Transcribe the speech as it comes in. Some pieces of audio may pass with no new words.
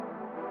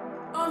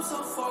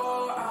so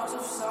far out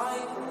of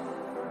sight.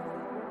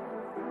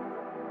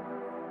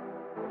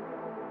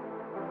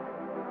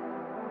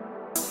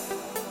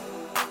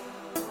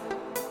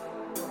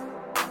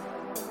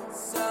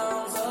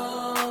 Sounds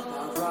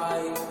about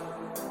right.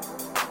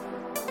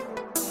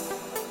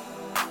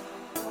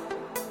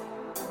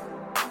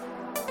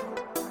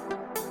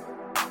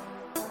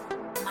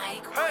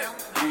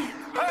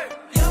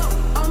 Yo,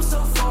 I'm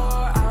so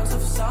far out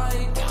of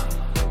sight.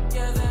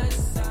 Yeah, that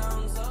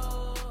sounds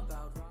about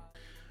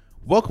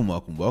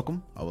right.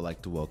 Welcome. I would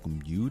like to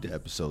welcome you to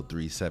episode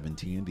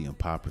 317 of the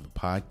Unpopular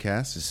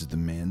Podcast. This is the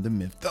man, the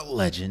myth, the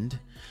legend,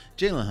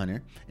 Jalen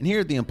Hunter. And here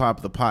at the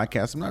Unpopular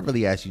Podcast, I'm not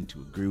really asking you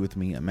to agree with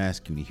me. I'm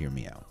asking you to hear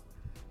me out.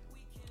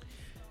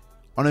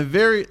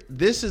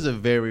 This is a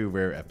very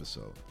rare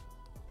episode.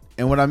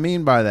 And what I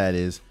mean by that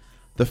is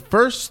the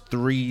first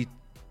three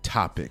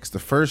topics, the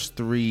first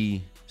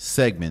three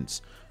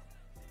segments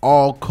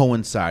all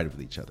coincide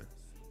with each other.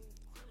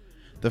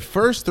 The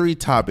first three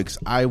topics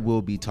I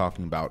will be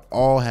talking about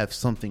all have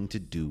something to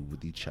do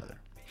with each other.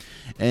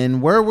 And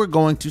where we're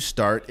going to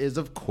start is,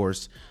 of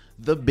course,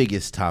 the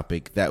biggest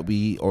topic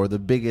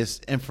the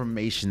biggest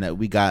information that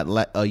we got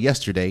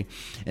yesterday,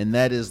 and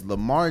that is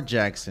Lamar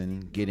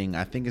Jackson getting,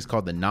 I think it's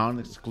called the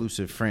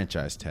non-exclusive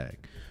franchise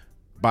tag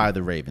by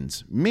the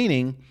Ravens,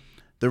 meaning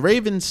the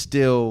Ravens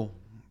still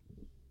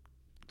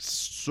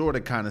sort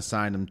of kind of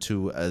signed him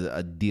to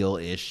a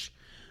deal-ish.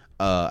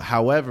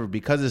 However,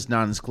 because it's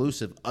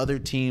non-exclusive, other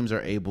teams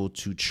are able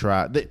to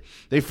try.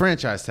 They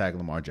franchise tag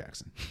Lamar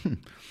Jackson.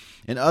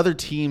 And other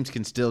teams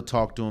can still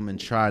talk to him and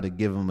try to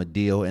give him a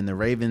deal. And the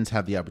Ravens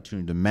have the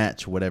opportunity to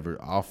match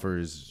whatever offer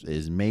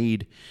is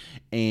made.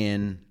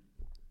 And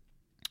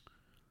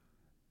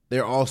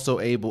they're also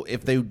able,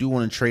 if they do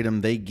want to trade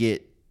him, they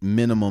get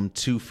minimum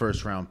 2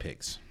 first-round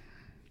picks.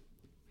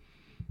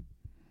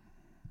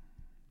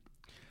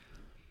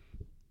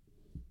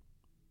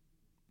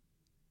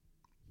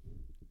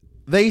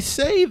 They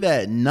say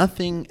that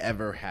nothing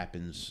ever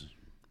happens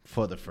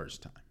for the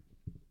first time,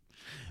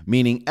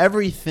 meaning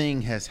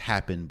everything has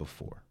happened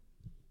before.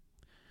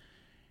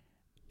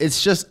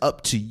 It's just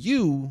up to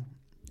you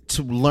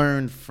to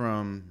learn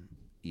from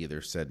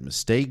either said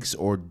mistakes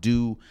or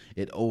do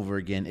it over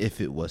again if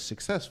it was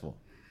successful.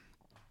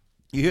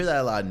 You hear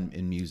that a lot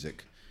in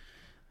music.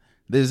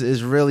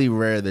 It's really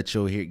rare that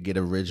you'll get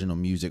original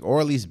music or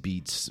at least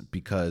beats,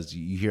 because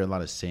you hear a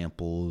lot of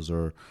samples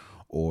or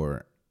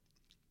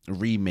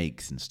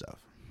remakes and stuff.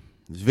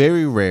 It's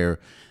very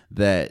rare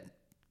that,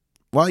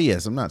 well,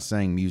 yes, I'm not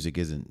saying music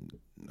is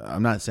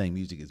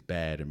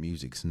bad or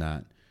music's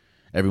not,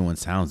 everyone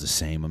sounds the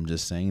same. I'm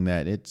just saying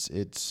that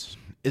it's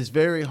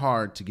very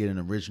hard to get an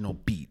original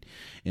beat,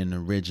 an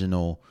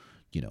original,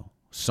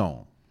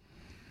 song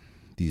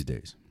these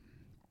days,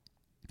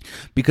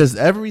 because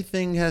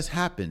everything has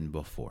happened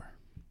before,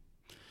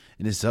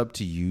 and it's up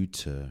to you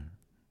to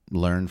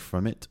learn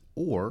from it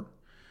or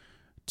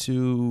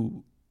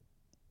to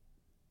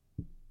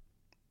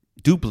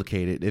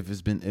duplicate it if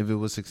it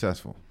was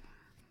successful.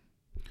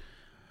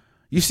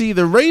 You see,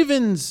 the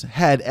Ravens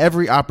had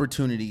every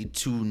opportunity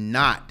to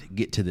not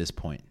get to this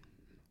point.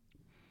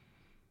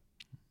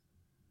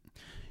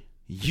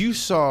 You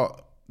saw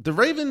the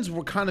Ravens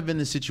were kind of in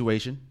this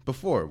situation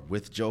before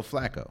with Joe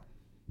Flacco.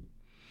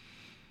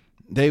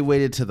 They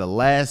waited to the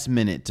last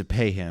minute to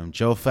pay him.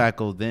 Joe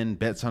Flacco then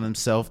bets on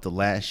himself the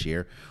last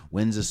year,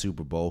 wins a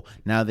Super Bowl.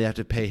 Now they have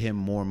to pay him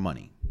more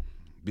money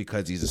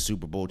because he's a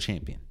Super Bowl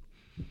champion.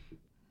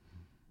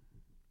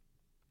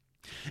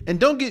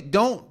 And don't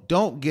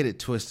get it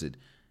twisted.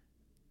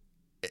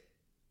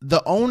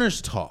 The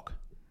owners talk.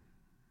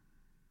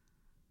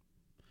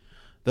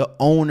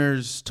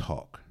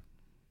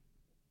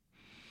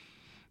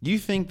 You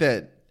think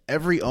that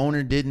every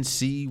owner didn't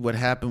see what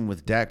happened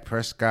with Dak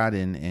Prescott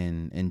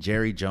and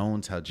Jerry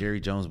Jones, how Jerry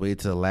Jones waited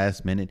to the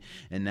last minute,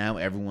 and now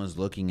everyone's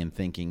looking and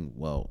thinking,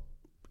 well,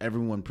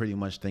 everyone pretty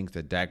much thinks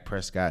that Dak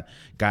Prescott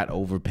got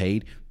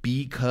overpaid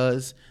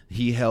because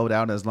he held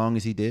out as long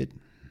as he did?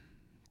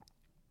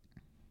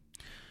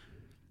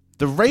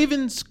 The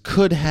Ravens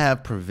could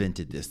have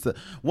prevented this. The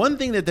one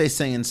thing that they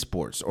say in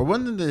sports, or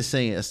one thing they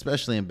say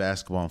especially in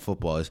basketball and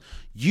football, is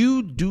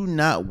you do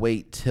not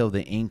wait till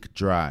the ink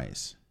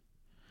dries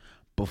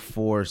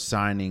before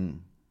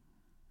signing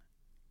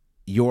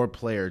your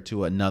player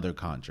to another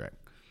contract.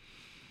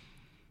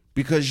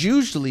 Because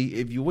usually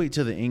if you wait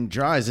till the ink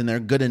dries and they're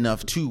good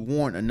enough to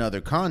warrant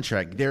another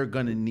contract, they're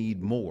going to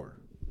need more.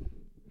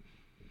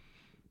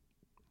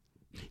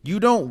 You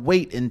don't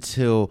wait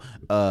until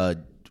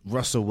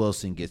Russell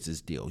Wilson gets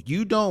his deal.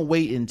 You don't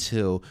wait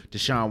until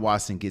Deshaun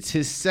Watson gets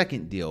his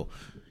second deal.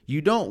 You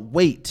don't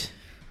wait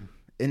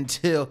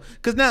until,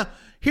 because now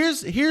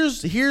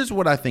here's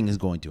what I think is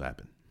going to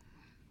happen.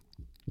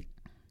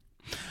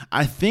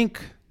 I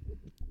think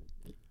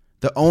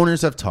the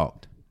owners have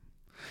talked,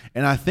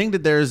 and I think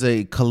that there's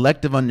a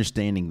collective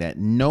understanding that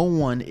no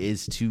one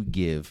is to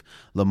give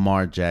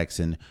Lamar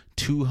Jackson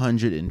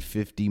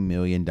 $250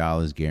 million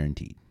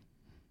guaranteed.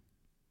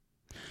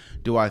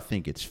 Do I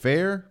think it's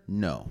fair?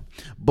 No.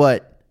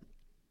 But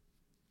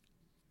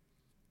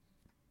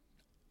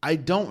I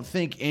don't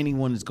think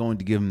anyone is going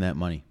to give him that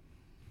money.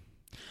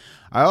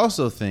 I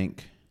also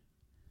think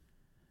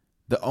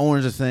the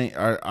owners are saying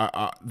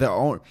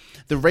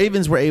the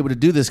Ravens were able to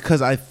do this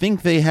because I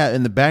think they have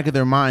in the back of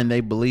their mind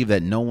they believe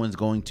that no one's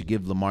going to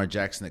give Lamar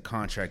Jackson the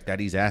contract that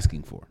he's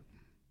asking for.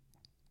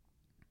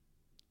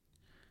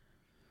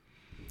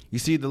 You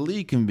see, the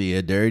league can be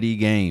a dirty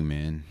game,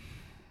 man.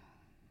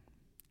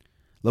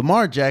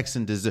 Lamar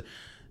Jackson does.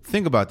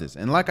 Think about this,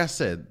 and like I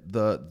said,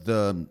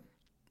 the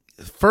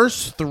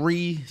first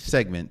 3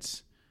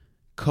 segments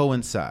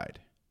coincide.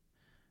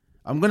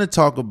 I'm going to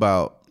talk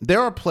about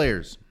there are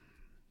players,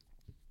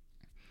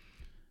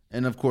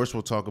 and of course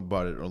we'll talk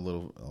about it a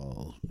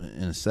little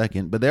in a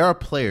second. But there are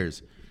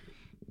players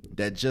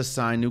that just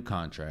sign new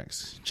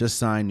contracts, just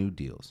sign new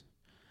deals,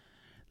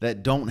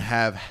 that don't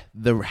have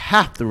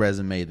half the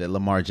resume that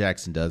Lamar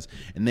Jackson does,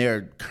 and they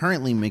are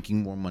currently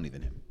making more money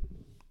than him.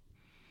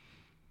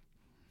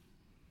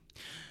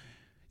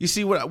 You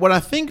see, what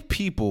I think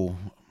people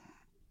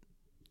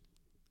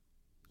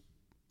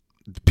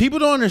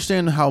don't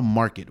understand how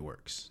market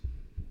works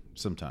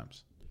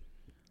sometimes.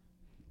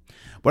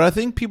 What I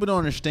think people don't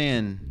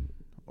understand,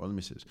 or let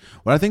me say this,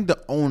 what I think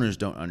the owners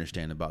don't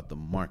understand about the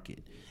market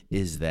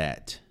is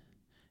that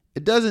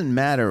it doesn't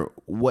matter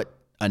what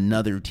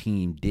another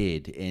team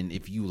did and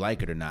if you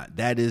like it or not.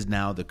 That is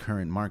now the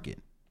current market.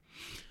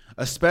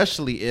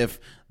 Especially if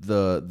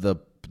the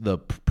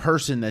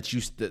person that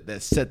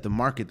set the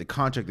market, the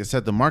contract that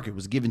set the market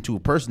was given to a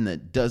person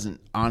that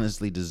doesn't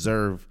honestly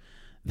deserve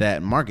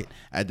that market.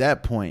 At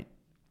that point,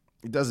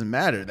 it doesn't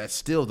matter. That's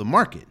still the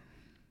market.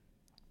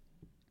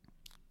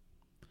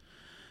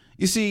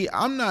 You see,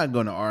 I'm not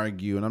going to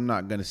argue, and I'm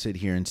not going to sit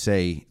here and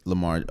say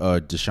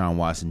Deshaun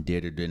Watson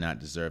did or did not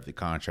deserve the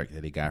contract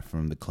that he got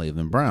from the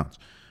Cleveland Browns.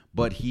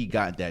 But he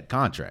got that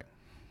contract,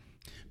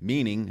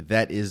 meaning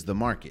that is the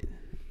market.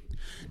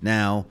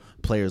 Now,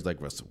 players like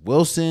Russell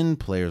Wilson,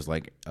 players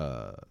like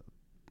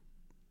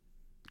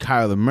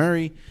Kyler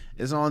Murray,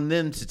 is on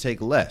them to take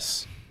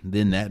less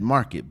than that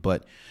market.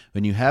 But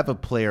when you have a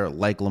player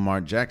like Lamar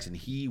Jackson,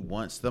 he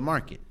wants the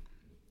market.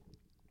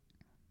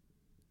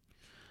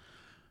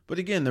 But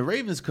again, the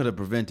Ravens could have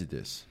prevented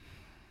this.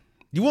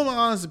 You want my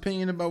honest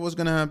opinion about what's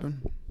going to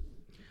happen?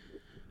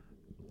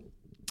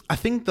 I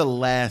think the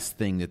last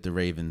thing that the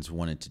Ravens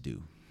wanted to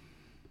do,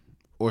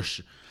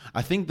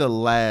 I think the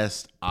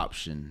last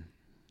option,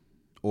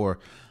 or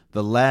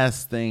the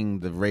last thing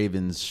the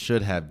Ravens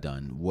should have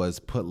done was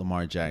put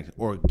Lamar Jackson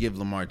or give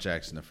Lamar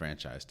Jackson a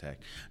franchise tag.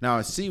 Now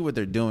I see what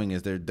they're doing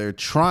is they're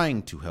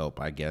trying to help,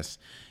 I guess,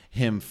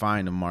 him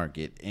find a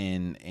market,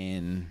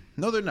 and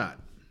no, they're not.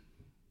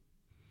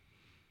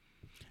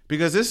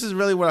 Because this is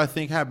really what I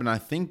think happened. I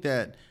think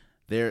that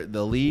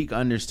the league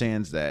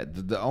understands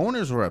that the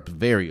owners were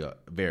very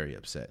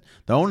upset.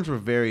 The owners were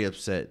very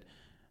upset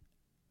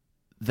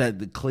that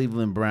the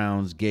Cleveland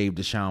Browns gave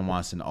Deshaun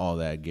Watson all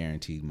that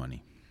guaranteed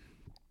money.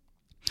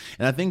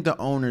 And I think the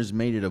owners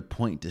made it a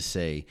point to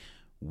say,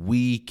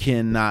 we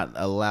cannot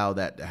allow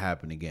that to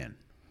happen again.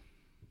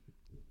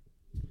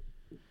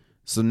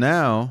 So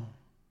now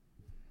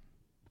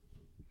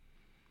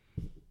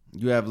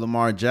you have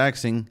Lamar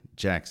Jackson,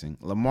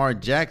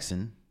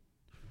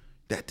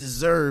 that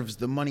deserves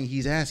the money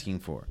he's asking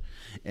for.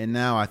 And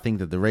now I think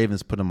that the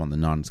Ravens put him on the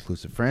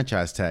non-exclusive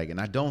franchise tag. And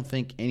I don't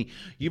think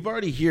you've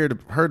already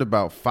heard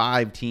about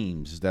 5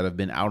 teams that have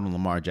been out on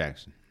Lamar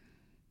Jackson.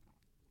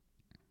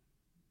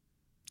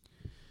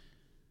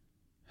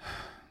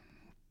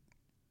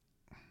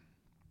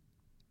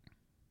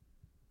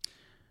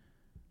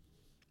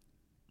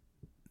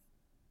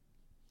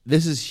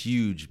 This is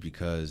huge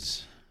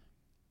because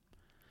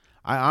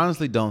I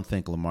honestly don't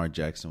think Lamar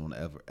Jackson will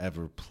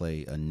ever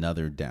play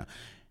another down.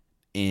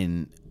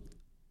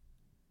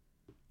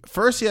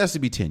 First, he has to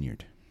be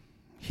tenured.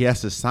 He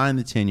has to sign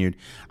the tenured.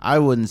 I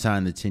wouldn't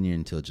sign the tenure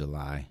until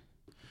July.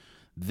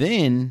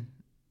 Then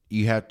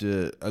you have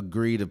to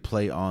agree to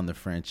play on the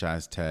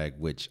franchise tag,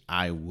 which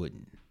I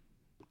wouldn't.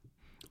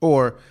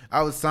 Or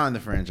I would sign the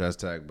franchise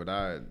tag, but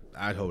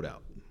I'd hold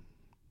out.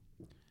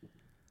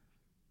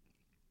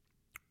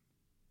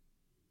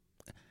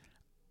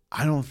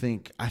 I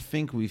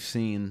think we've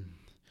seen.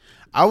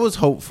 I was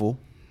hopeful.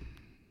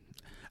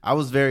 I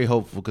was very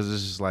hopeful because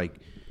it's just like,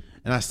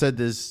 and I said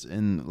this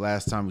in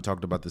last time we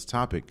talked about this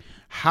topic.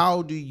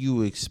 How do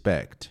you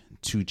expect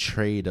to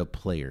trade a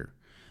player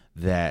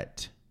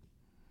that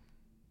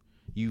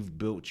you've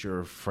built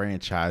your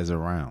franchise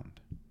around?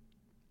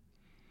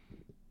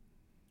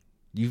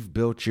 You've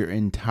built your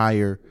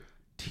entire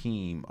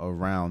team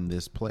around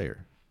this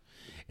player.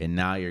 And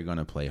now you're going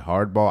to play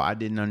hardball. I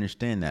didn't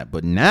understand that.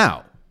 But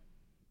now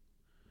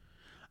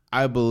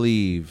I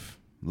believe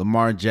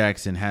Lamar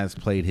Jackson has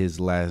played his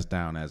last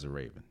down as a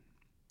Raven.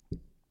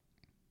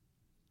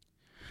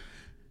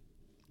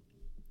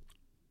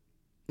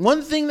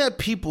 One thing that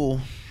people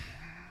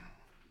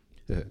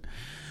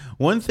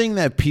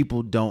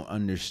don't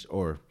understand,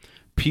 or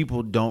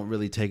people don't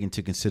really take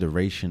into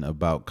consideration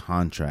about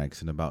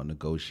contracts and about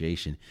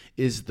negotiation,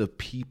 is the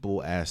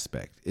people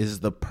aspect, is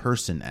the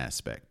person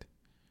aspect.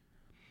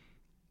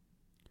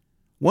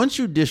 once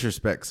you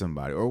disrespect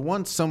somebody or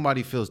once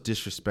somebody feels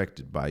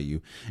disrespected by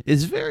you,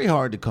 it's very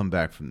hard to come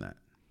back from that.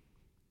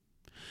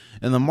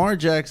 And Lamar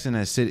Jackson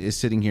is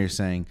sitting here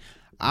saying,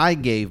 I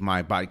gave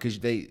my body, because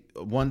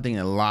one thing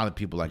that a lot of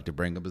people like to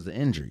bring up is the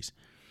injuries.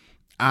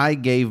 I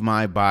gave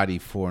my body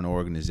for an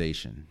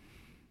organization.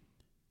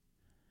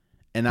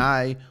 And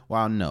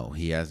while no,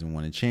 he hasn't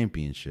won a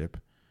championship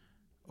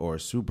or a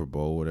Super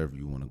Bowl, whatever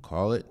you want to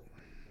call it,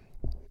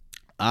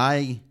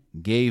 I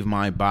gave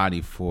my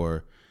body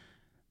for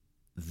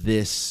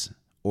this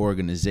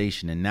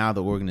organization, and now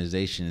the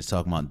organization is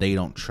talking about they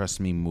don't trust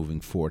me moving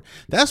forward.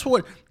 That's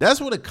what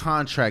a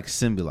contract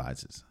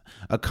symbolizes.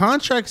 A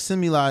contract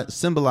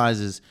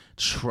symbolizes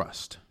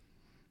trust.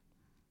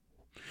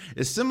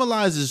 It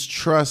symbolizes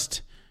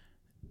trust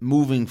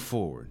moving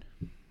forward.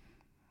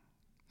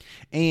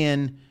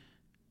 And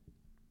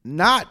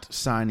not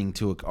signing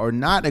to or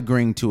not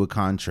agreeing to a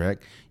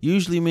contract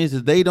usually means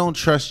that they don't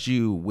trust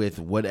you with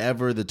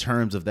whatever the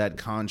terms of that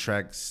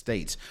contract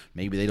states.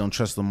 Maybe they don't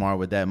trust Lamar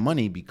with that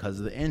money because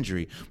of the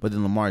injury. But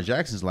then Lamar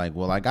Jackson's like,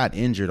 well, I got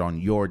injured on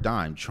your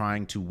dime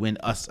trying to win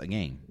us a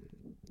game.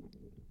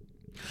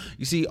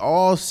 You see,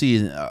 all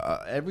season,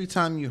 every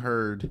time you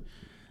heard,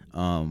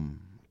 all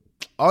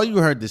you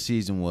heard this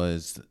season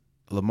was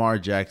Lamar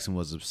Jackson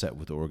was upset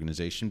with the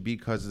organization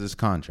because of this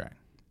contract.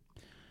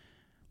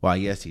 While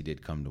yes, he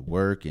did come to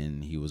work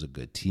and he was a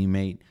good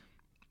teammate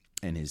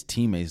and his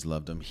teammates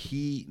loved him,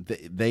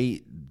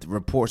 the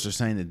reports are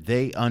saying that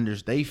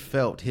they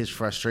felt his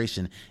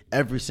frustration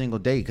every single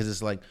day, because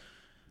it's like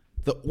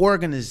the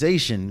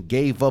organization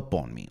gave up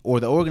on me,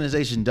 or the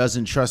organization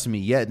doesn't trust me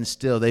yet, and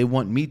still they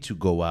want me to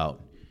go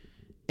out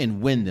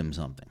and win them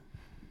something.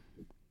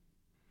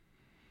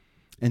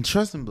 And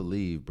trust and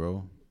believe,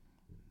 bro.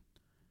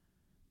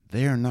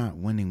 They are not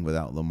winning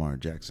without Lamar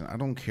Jackson. I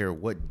don't care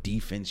what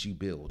defense you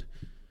build.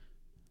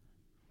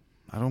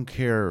 I don't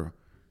care.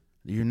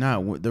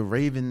 The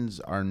Ravens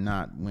are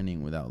not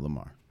winning without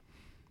Lamar.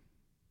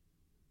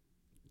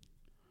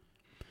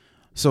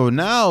 So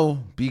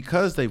now,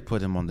 because they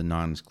put him on the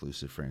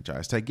non-exclusive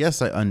franchise tag,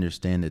 yes, I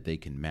understand that they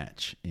can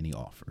match any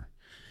offer.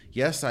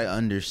 Yes, I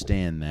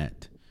understand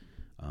that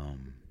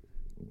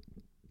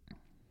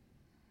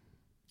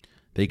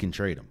they can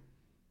trade him.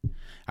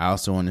 I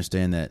also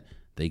understand that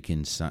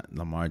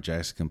Lamar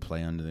Jackson can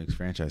play under the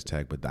franchise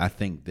tag, but I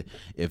think that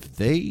if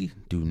they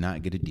do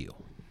not get a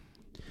deal,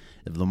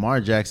 if Lamar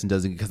Jackson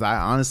doesn't, because I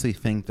honestly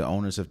think the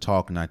owners have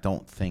talked, and I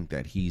don't think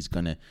that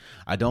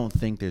I don't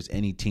think there's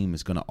any team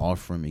that's going to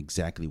offer him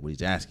exactly what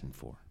he's asking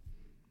for.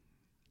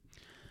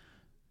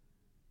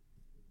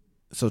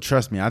 So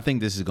trust me, I think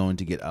this is going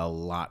to get a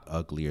lot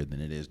uglier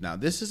than it is. Now,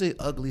 this is an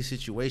ugly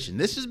situation.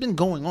 This has been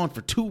going on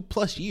for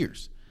 2+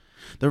 years.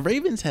 The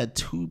Ravens had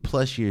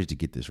 2+ years to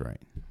get this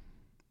right.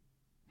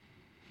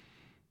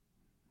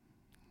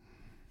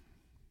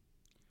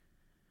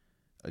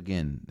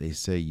 Again, they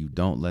say you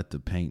don't let the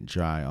paint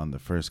dry on the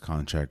first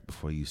contract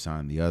before you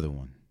sign the other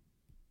one.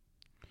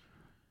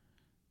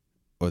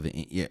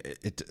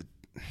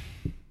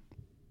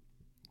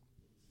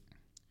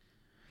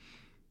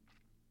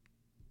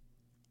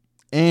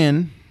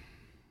 And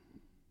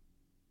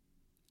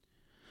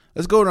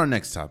let's go to our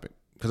next topic,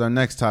 because our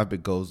next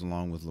topic goes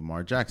along with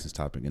Lamar Jackson's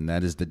topic, and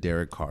that is the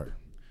Derek Carr.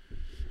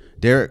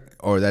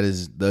 That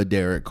is the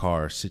Derek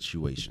Carr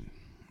situation.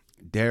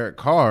 Derek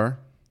Carr,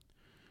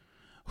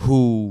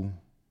 who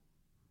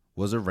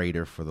was a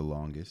Raider for the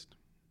longest.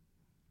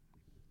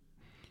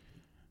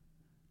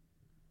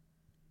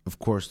 Of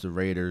course, the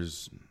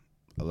Raiders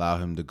allow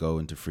him to go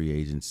into free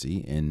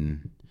agency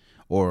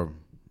or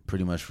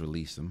pretty much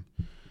release him.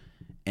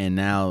 And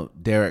now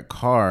Derek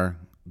Carr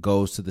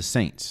goes to the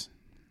Saints.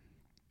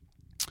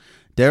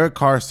 Derek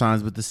Carr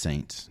signs with the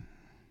Saints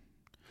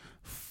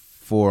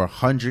for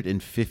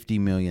 $150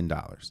 million,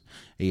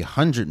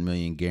 $100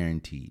 million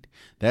guaranteed.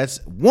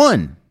 That's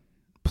one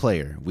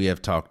player we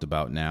have talked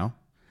about now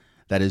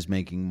that is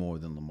making more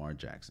than Lamar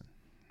Jackson.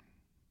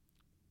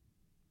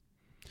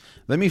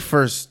 Let me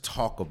first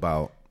talk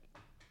about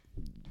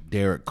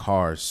Derek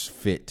Carr's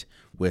fit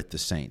with the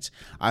Saints.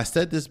 I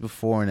said this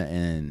before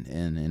in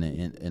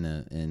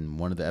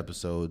one of the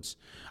episodes.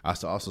 I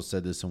also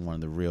said this in one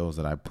of the reels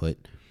that I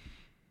put.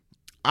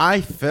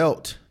 I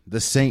felt the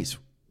Saints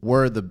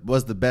was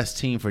the best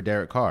team for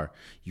Derek Carr.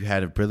 You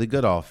had a really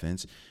good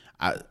offense.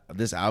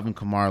 This Alvin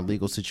Kamara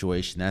legal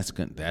situation,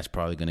 that's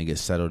probably going to get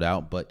settled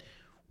out. But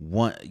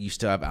you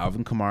still have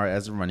Alvin Kamara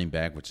as a running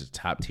back, which is a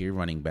top-tier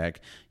running back.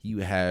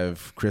 You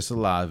have Chris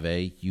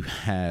Olave. You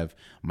have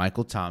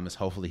Michael Thomas.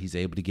 Hopefully he's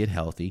able to get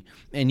healthy.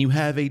 And you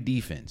have a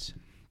defense.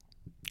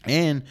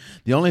 And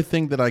the only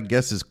thing that I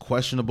guess is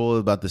questionable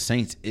about the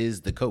Saints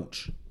is the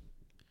coach.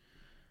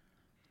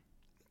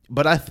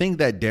 But I think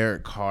that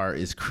Derek Carr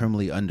is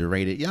criminally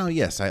underrated.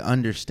 Yes, I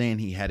understand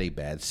he had a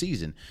bad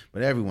season,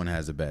 but everyone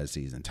has a bad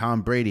season.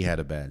 Tom Brady had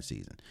a bad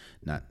season.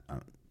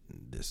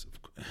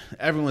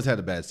 Everyone's had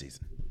a bad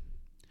season.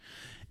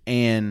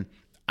 And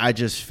I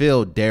just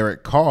feel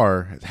Derek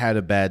Carr had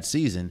a bad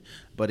season.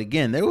 But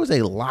again, there was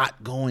a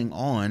lot going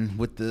on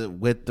with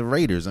the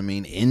Raiders. I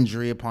mean,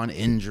 injury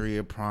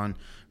upon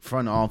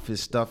front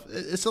office stuff.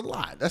 It's a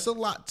lot. That's a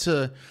lot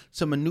to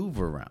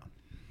maneuver around.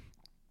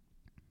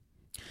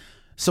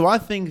 So I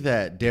think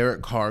that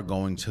Derek Carr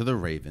going to the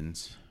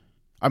Ravens,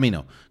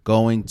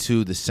 going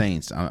to the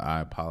Saints, I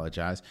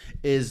apologize,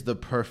 is the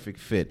perfect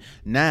fit.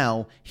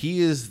 Now he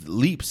is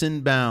leaps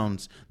and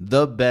bounds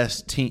the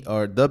best team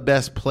or the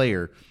best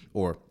player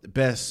or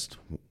best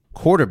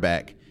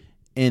quarterback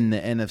in the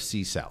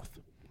NFC South.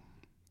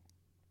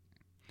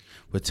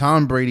 With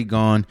Tom Brady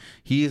gone,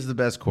 he is the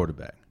best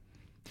quarterback.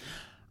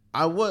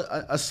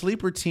 A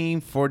sleeper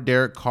team for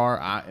Derek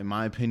Carr, in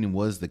my opinion,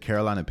 was the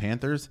Carolina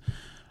Panthers.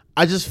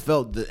 I just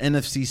felt the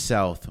NFC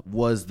South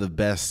was the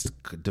best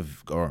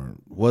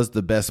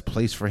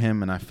place for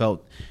him, and I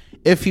felt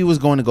if he was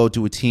going to go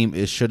to a team,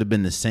 it should have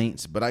been the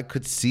Saints. But I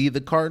could see the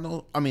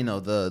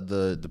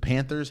the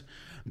Panthers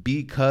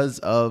because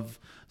of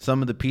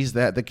some of the pieces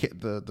that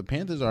the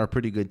Panthers are a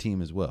pretty good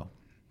team as well.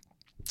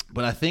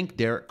 But I think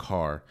Derek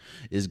Carr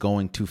is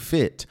going to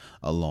fit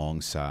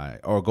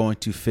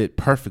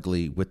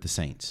perfectly with the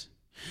Saints.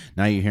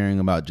 Now you're hearing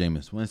about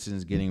Jameis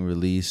Winston's getting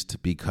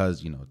released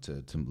because,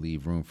 to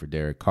leave room for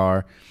Derek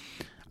Carr.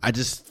 I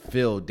just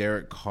feel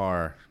Derek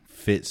Carr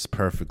fits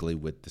perfectly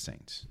with the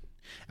Saints.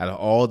 Out of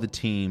all the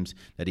teams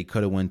that he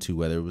could have went to,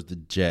 whether it was the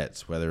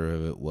Jets, whether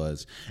it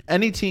was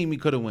any team he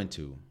could have went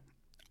to,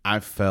 I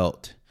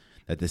felt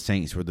that the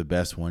Saints were the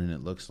best one, and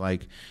it looks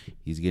like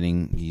he's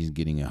getting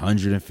a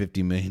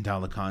 $150 million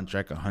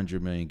contract,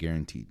 $100 million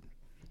guaranteed.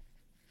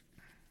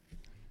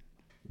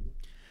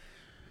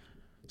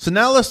 So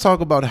now let's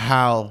talk about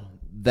how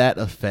that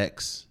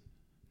affects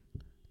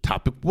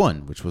topic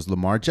one, which was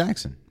Lamar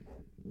Jackson.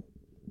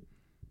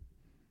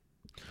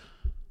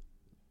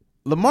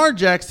 Lamar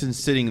Jackson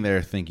sitting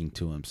there thinking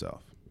to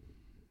himself.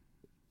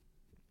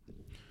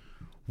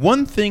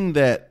 One thing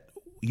that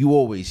you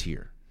always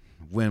hear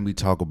when we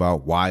talk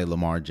about why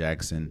Lamar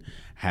Jackson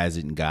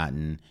hasn't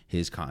gotten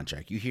his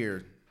contract, you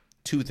hear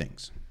two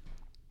things.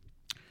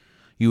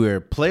 You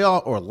hear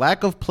playoff or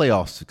lack of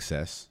playoff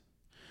success,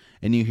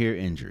 and you hear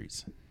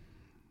injuries.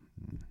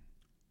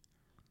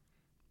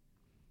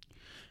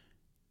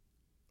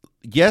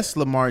 Yes,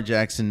 Lamar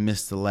Jackson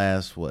missed the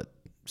last, 5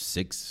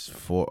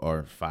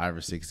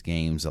 or 6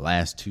 games, the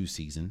last 2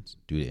 seasons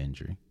due to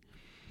injury.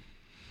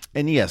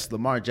 And yes,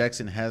 Lamar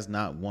Jackson has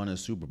not won a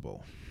Super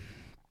Bowl.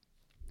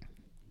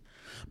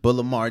 But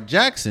Lamar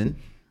Jackson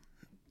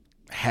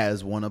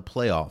has won a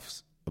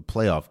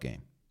playoff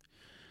game.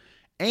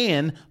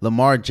 And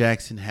Lamar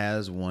Jackson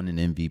has won an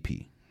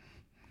MVP.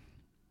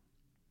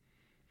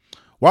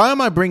 Why am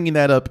I bringing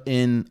that up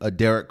in a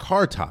Derek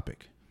Carr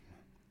topic?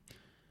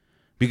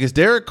 Because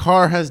Derek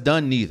Carr has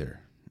done neither.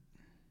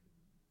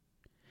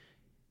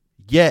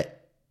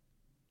 Yet,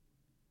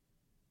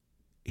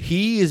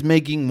 he is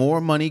making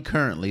more money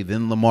currently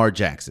than Lamar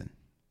Jackson.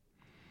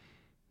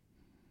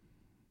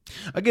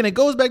 Again, it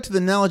goes back to the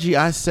analogy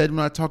I said when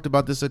I talked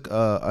about this a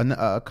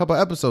couple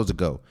episodes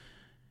ago.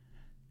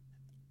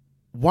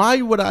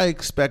 Why would I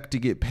expect to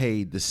get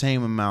paid the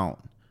same amount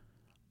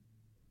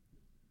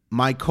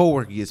my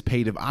coworker gets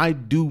paid if I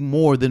do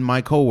more than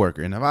my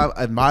coworker? And if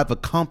I've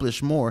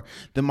accomplished more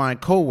than my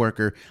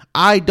coworker,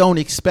 I don't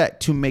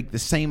expect to make the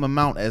same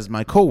amount as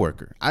my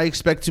coworker. I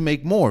expect to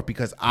make more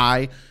because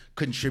I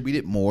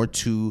contributed more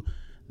to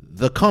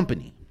the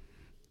company.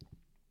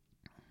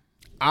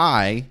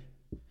 I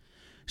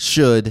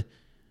shouldn't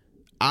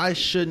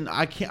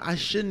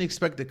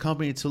expect the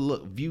company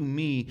to view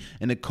me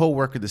and the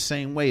coworker the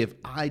same way if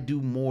I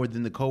do more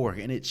than the coworker,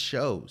 and it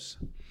shows.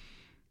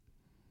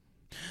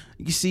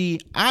 You see,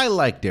 I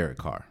like Derek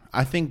Carr.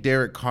 I think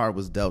Derek Carr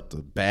was dealt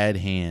a bad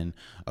hand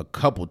a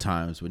couple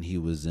times when he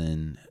was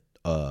in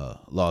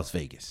Las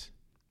Vegas.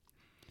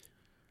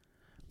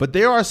 But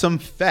there are some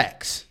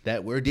facts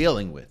that we're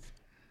dealing with.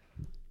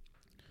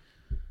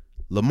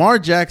 Lamar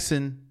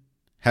Jackson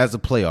has a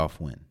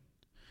playoff win.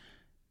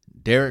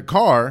 Derek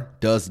Carr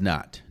does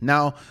not.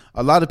 Now,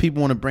 a lot of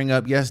people want to bring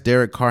up, yes,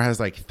 Derek Carr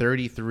has like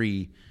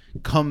 33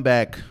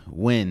 comeback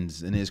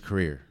wins in his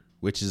career,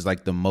 which is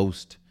like the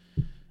most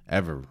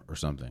ever or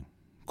something.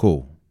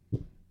 Cool.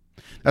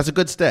 That's a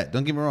good stat.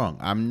 Don't get me wrong.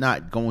 I'm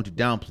not going to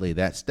downplay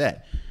that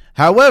stat.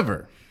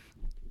 However,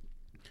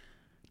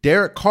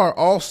 Derek Carr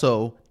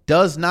also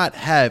does not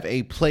have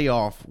a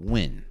playoff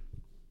win.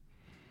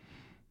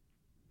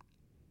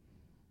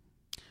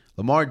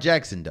 Lamar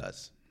Jackson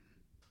does.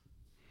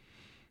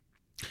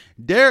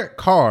 Derek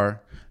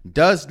Carr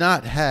does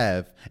not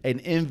have an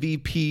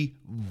MVP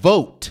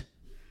vote.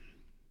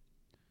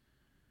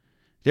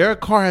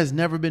 Derek Carr has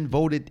never been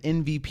voted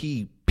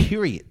MVP,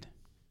 period.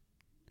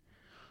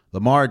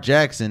 Lamar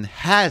Jackson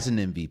has an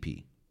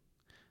MVP.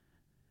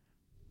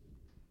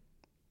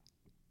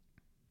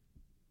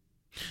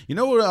 You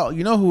know what?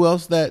 You know who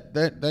else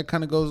that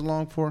kind of goes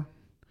along for?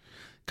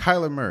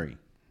 Kyler Murray.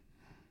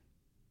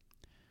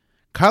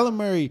 Kyler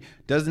Murray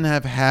doesn't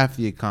have half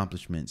the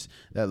accomplishments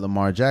that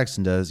Lamar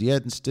Jackson does,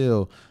 yet and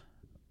still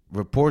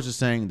reports are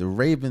saying the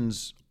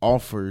Ravens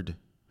offered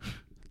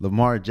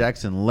Lamar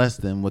Jackson less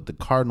than what the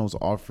Cardinals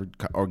offered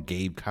or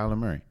gave Kyler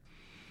Murray.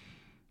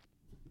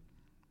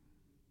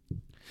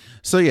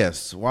 So,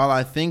 yes, while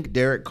I think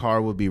Derek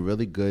Carr would be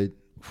really good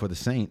for the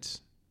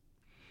Saints,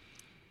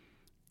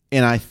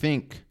 and I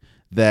think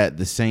that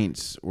the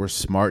Saints were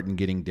smart in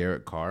getting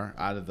Derek Carr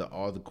out of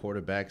all the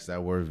quarterbacks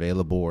that were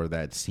available or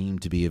that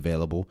seemed to be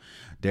available,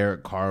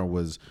 Derek Carr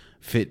was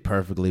fit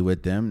perfectly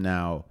with them.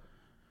 Now,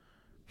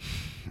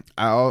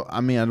 I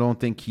don't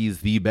think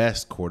he's the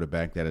best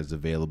quarterback that is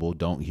available.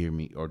 Don't hear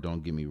me or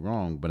don't get me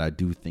wrong, but I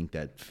do think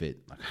that fit,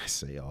 like I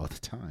say all the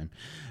time,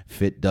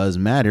 fit does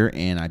matter,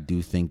 and I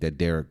do think that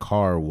Derek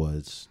Carr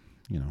was,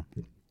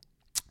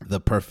 the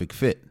perfect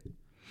fit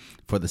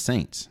for the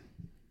Saints.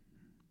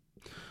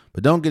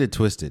 But don't get it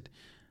twisted.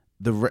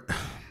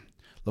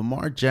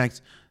 Lamar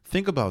Jackson,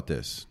 think about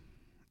this.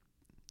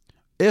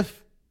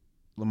 If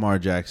Lamar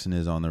Jackson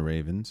is on the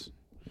Ravens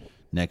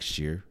next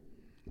year,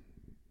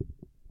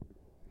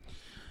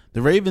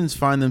 the Ravens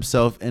find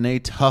themselves in a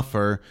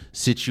tougher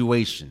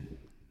situation.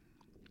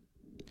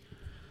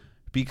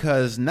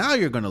 Because now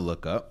you're going to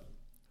look up,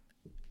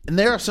 and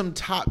there are some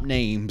top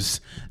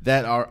names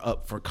that are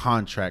up for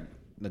contract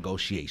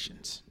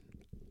negotiations.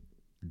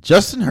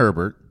 Justin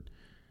Herbert,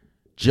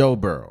 Joe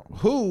Burrow,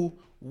 who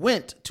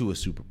went to a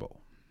Super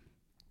Bowl.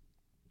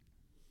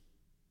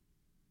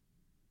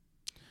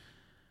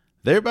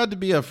 They're about to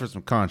be up for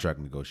some contract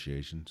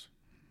negotiations.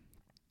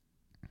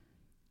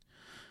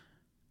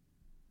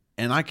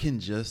 And I can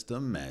just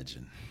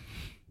imagine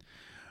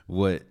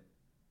what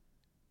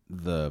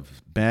the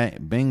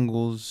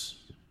Bengals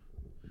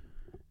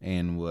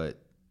and what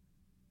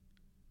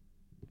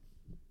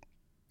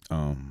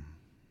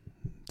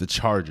the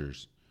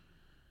Chargers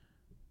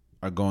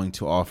are going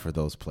to offer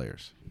those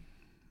players.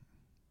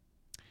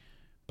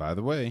 By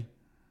the way,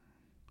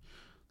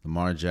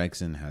 Lamar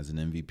Jackson has an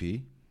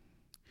MVP.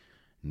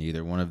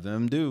 Neither one of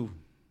them do.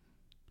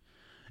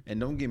 And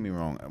don't get me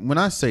wrong. When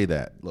I say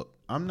that, look,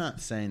 I'm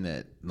not saying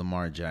that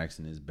Lamar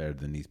Jackson is better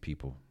than these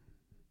people.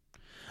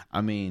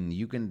 I mean,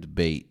 you can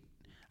debate.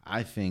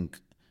 I think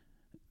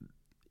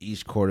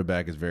each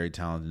quarterback is very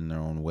talented in their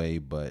own way,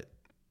 but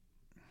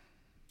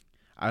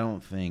I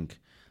don't think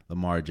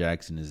Lamar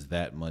Jackson is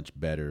that much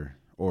better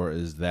or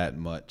is that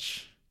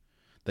much.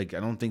 Like, I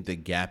don't think the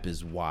gap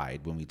is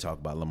wide when we talk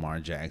about Lamar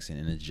Jackson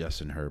and a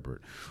Justin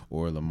Herbert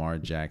or Lamar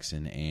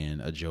Jackson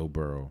and a Joe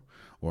Burrow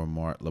or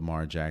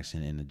Lamar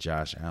Jackson and a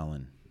Josh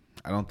Allen.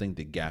 I don't think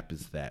the gap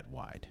is that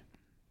wide.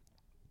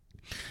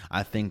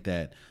 I think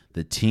that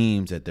the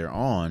teams that they're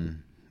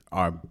on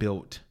are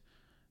built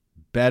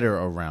better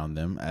around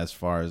them as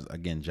far as,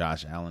 again,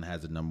 Josh Allen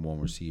has a number one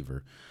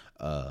receiver.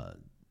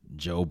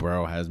 Joe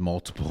Burrow has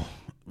multiple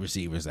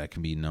receivers that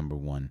can be number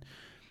one.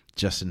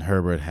 Justin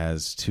Herbert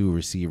has two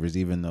receivers,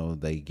 even though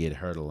they get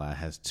hurt a lot,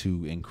 has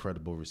two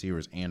incredible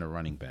receivers and a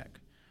running back.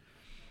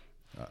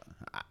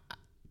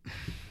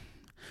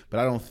 But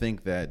I don't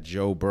think that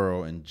Joe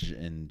Burrow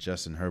and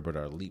Justin Herbert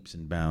are leaps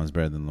and bounds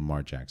better than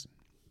Lamar Jackson.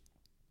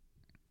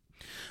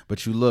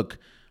 But you look,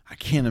 I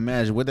can't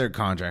imagine what their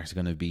contracts are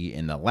going to be,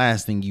 and the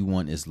last thing you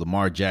want is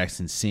Lamar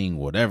Jackson seeing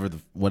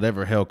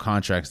whatever hell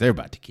contracts they're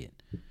about to get.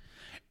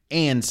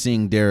 And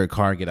seeing Derek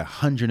Carr get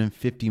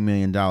 $150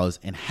 million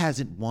and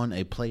hasn't won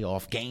a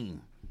playoff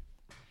game.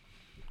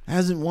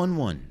 Hasn't won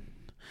one.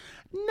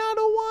 Not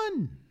a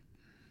one.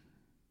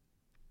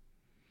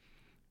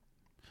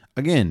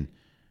 Again,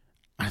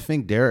 I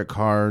think Derek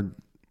Carr,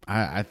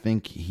 I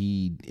think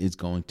he is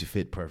going to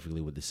fit perfectly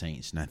with the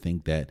Saints. And I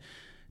think that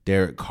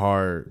Derek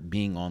Carr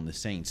being on the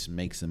Saints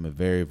makes them a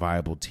very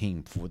viable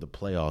team for the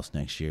playoffs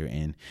next year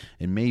and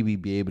maybe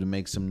be able to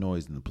make some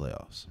noise in the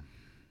playoffs.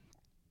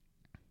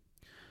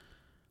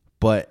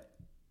 But,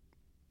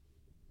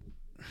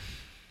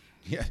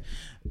 yeah,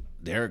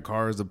 Derek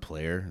Carr is a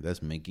player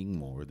that's making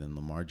more than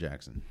Lamar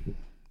Jackson.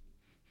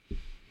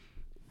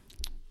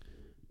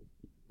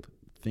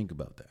 Think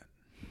about that.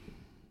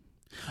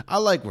 I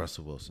like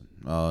Russell Wilson.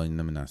 Oh, let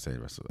me not say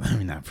Russell. Let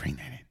me not bring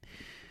that in.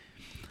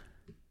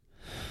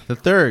 The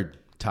third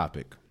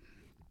topic.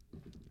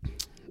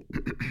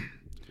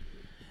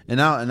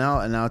 And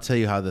I'll tell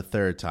you how the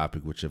third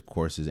topic, which of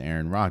course is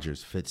Aaron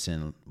Rodgers, fits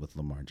in with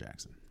Lamar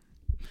Jackson.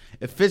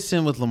 It fits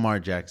in with Lamar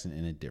Jackson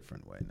in a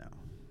different way now.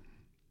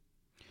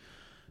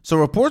 So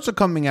reports are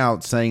coming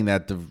out saying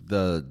that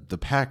the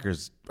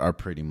Packers are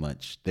pretty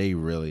much, they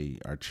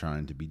really are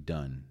trying to be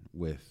done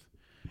with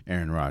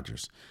Aaron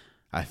Rodgers.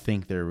 I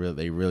think they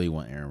really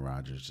want Aaron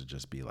Rodgers to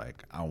just be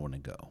like, I want to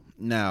go.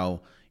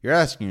 Now, you're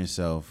asking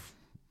yourself,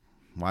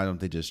 why don't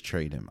they just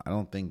trade him? I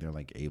don't think they're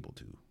like able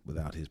to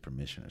without his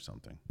permission or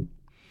something.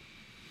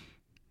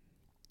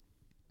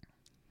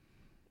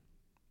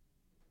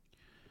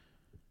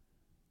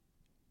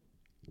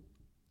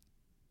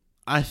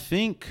 I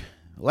think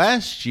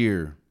last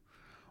year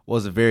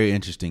was a very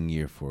interesting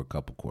year for a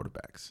couple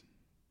quarterbacks.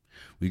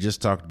 We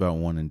just talked about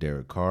one in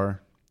Derek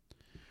Carr.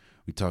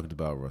 We talked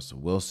about Russell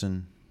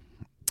Wilson.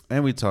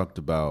 And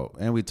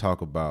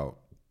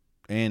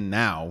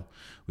now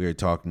we are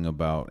talking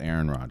about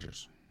Aaron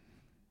Rodgers.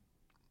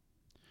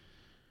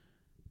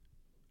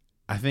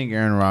 I think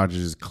Aaron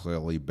Rodgers is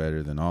clearly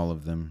better than all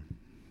of them.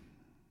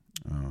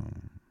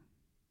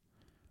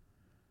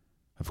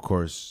 Of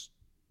course,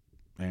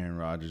 Aaron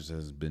Rodgers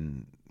has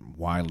been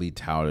widely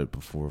touted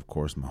before, of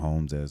course,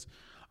 Mahomes as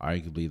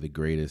arguably the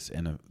greatest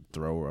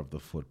thrower of the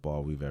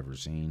football we've ever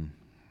seen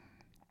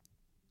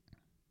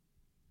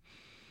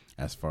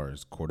as far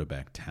as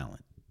quarterback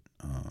talent.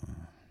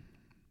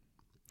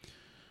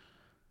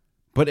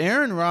 But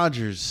Aaron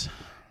Rodgers,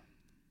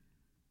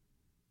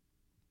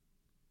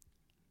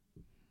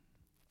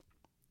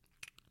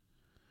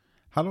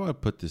 how do I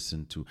put this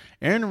into?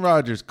 Aaron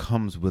Rodgers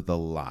comes with a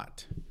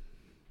lot.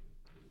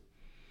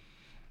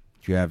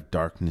 You have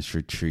Darkness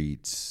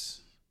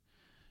Retreats.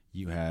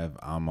 You have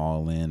I'm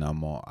All In,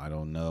 I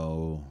don't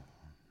know.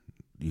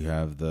 You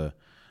have the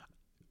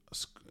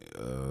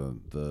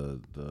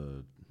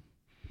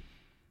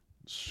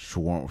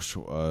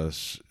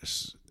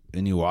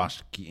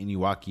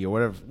Inuwaki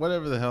or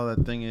whatever the hell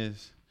that thing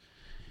is.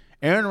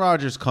 Aaron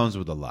Rodgers comes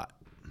with a lot.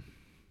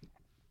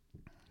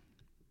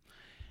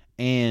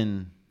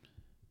 And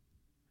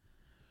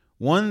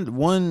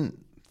one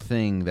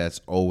thing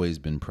that's always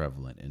been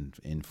prevalent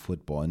in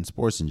football and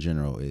sports in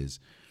general is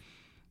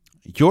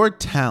your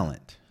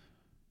talent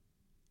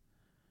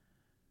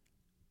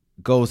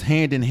goes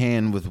hand in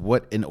hand with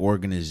what an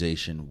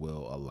organization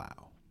will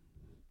allow.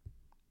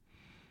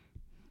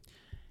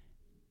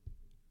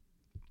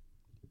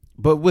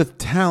 But with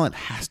talent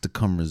has to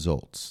come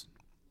results.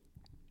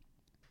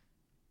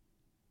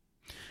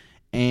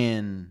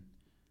 And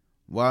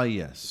while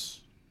yes,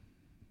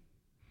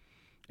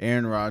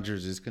 Aaron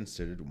Rodgers is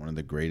considered one of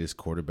the greatest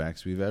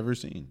quarterbacks we've ever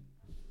seen.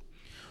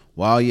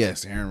 While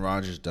yes, Aaron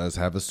Rodgers does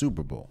have a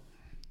Super Bowl.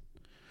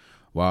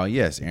 While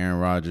yes, Aaron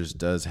Rodgers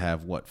does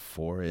have 4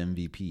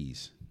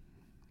 MVPs.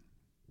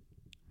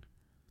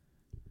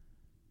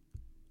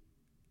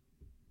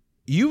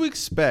 You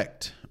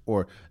expect,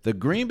 or the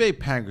Green Bay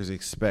Packers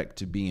expect,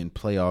 to be in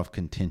playoff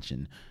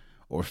contention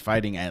or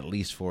fighting at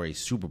least for a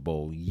Super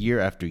Bowl year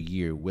after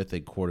year with a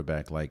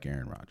quarterback like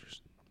Aaron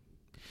Rodgers,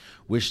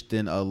 which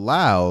then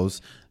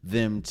allows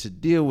them to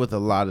deal with a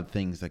lot of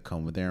things that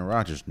come with Aaron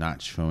Rodgers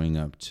not showing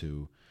up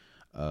to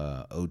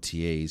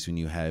OTAs when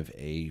you have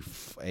a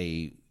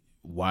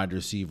wide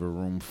receiver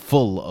room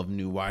full of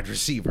new wide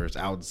receivers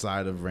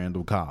outside of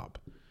Randall Cobb.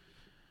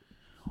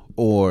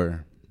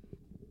 Or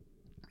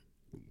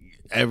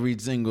every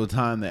single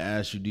time they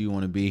ask you, do you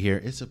want to be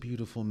here? It's a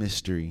beautiful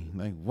mystery.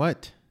 Like,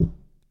 what?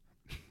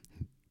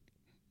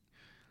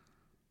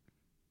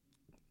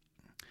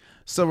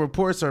 So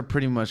reports are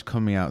pretty much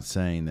coming out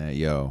saying that,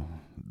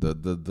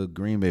 the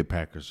Green Bay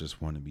Packers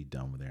just want to be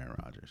done with Aaron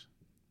Rodgers.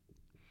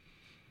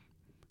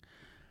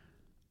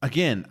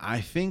 Again,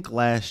 I think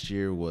last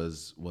year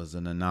was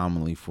an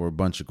anomaly for a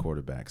bunch of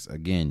quarterbacks.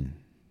 Again,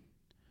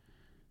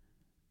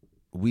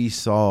 we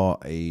saw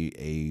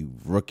a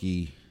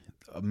rookie,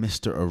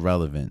 Mr.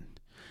 Irrelevant,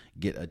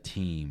 get a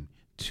team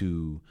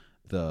to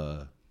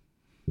the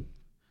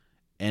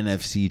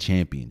NFC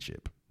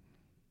Championship.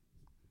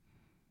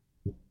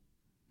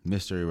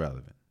 Mr.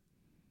 Irrelevant.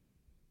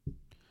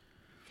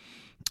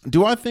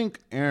 Do I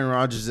think Aaron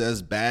Rodgers is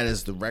as bad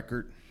as the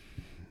record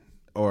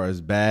or as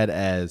bad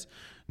as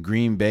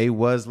Green Bay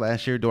was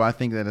last year? Do I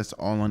think that it's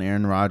all on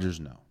Aaron Rodgers?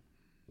 No.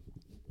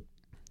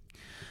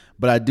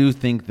 But I do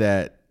think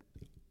that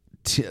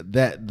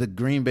the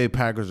Green Bay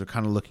Packers are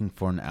kind of looking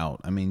for an out.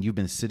 I mean, you've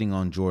been sitting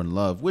on Jordan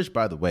Love, which,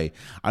 by the way,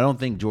 I don't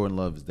think Jordan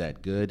Love is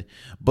that good.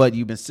 But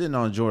you've been sitting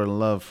on Jordan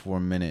Love for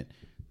a minute.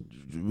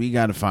 We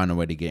got to find a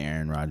way to get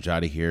Aaron Rodgers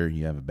out of here.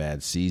 You have a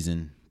bad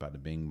season.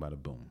 Bada bing, bada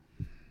boom.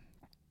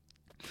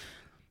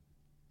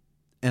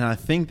 And I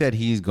think that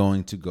he's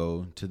going to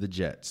go to the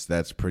Jets.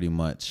 That's pretty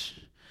much.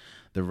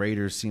 The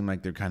Raiders seem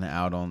like they're kind of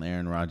out on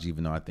Aaron Rodgers,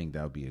 even though I think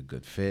that would be a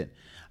good fit.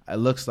 It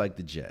looks like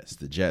the Jets.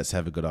 The Jets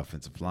have a good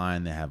offensive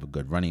line. They have a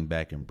good running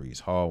back in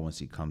Breece Hall once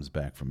he comes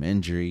back from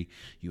injury.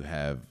 You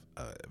have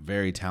a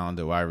very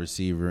talented wide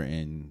receiver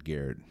in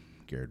Garrett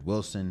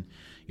Wilson.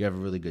 You have a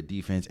really good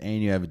defense,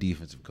 and you have a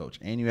defensive coach.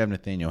 And you have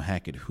Nathaniel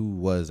Hackett, who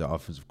was the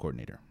offensive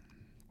coordinator.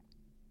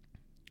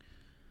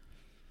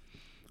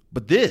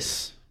 But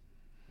this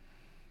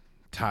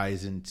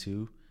ties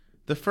into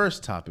the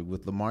first topic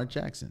with Lamar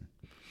Jackson.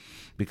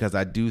 Because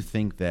I do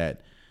think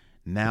that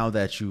now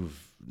that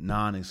you've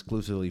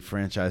non-exclusively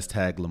franchise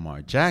tagged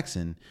Lamar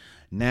Jackson,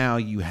 now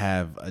you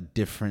have a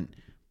different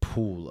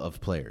pool of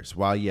players.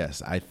 While,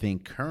 yes, I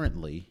think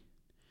currently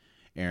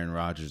Aaron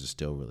Rodgers is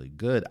still really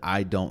good,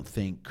 I don't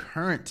think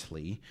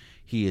currently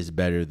he is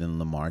better than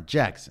Lamar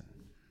Jackson.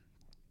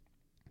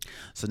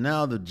 So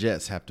now the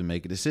Jets have to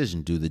make a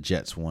decision. Do the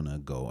Jets want to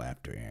go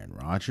after Aaron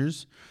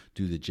Rodgers?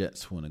 Do the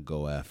Jets want to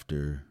go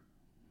after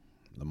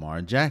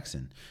Lamar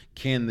Jackson?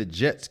 Can the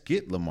Jets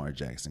get Lamar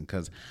Jackson?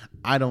 Because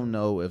I don't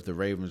know if the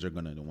Ravens are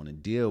going to want to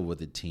deal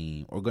with a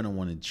team or going to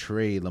want to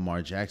trade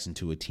Lamar Jackson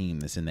to a team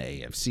that's in the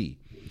AFC.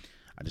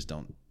 I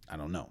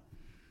don't know.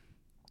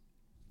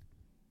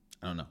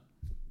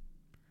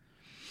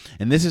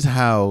 And this is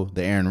how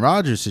the Aaron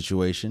Rodgers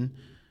situation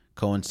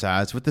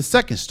coincides with the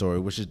second story,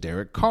 which is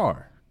Derek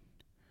Carr.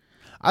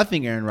 I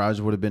think Aaron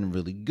Rodgers would have been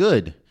really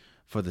good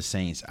for the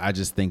Saints. I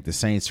just think the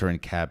Saints are in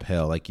cap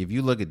hell. Like if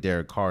you look at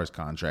Derek Carr's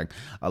contract,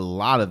 a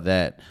lot of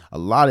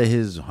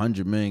his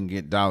 $100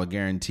 million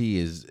guarantee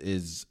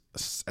is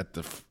at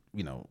the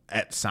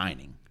at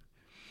signing,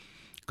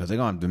 because they're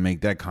gonna have to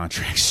make that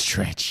contract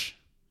stretch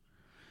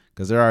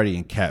because they're already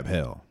in cap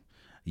hell.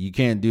 You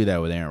can't do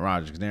that with Aaron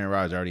Rodgers because Aaron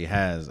Rodgers already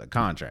has a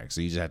contract, so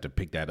you just have to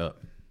pick that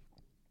up.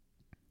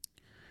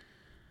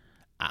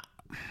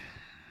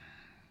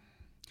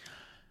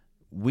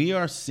 We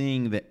are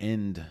seeing the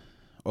end,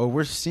 or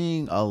we're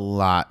seeing a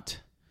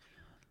lot.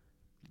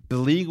 The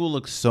league will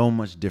look so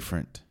much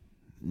different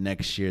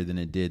next year than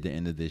it did the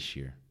end of this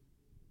year.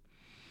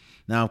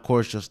 Now, of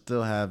course, you'll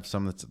still have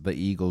some of the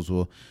Eagles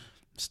will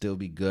still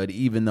be good,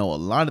 even though a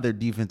lot of their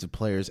defensive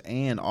players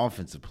and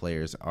offensive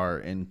players are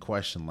in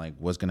question, like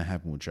what's going to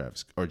happen with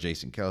Travis or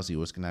Jason Kelce,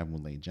 what's going to happen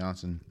with Lane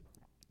Johnson,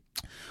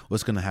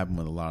 what's going to happen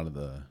with a lot of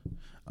the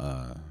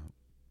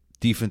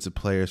defensive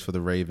players for the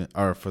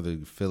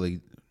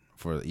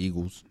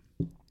Eagles.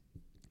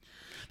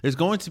 There's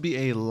going to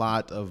be a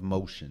lot of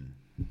motion.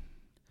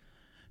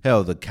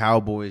 Hell, the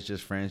Cowboys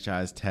just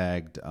franchise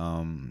tagged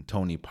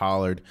Tony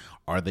Pollard.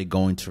 Are they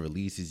going to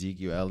release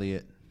Ezekiel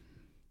Elliott?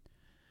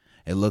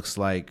 It looks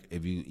like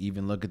if you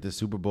even look at the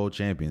Super Bowl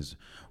champions,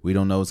 we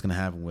don't know what's going to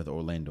happen with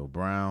Orlando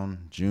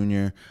Brown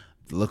Jr.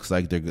 It looks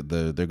like they're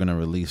going to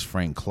release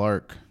Frank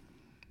Clark.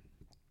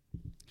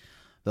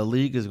 The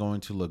league is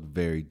going to look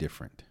very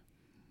different.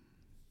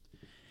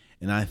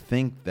 And I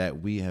think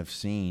that we have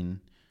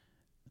seen,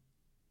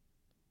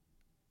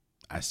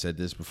 I said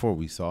this before,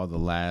 we've seen the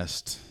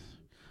last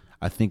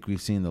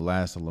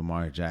of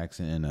Lamar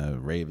Jackson in a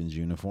Ravens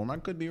uniform. I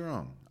could be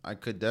wrong. I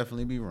could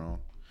definitely be wrong.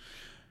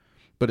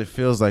 But it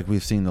feels like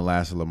we've seen the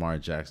last of Lamar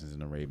Jackson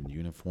in a Ravens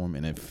uniform,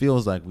 and it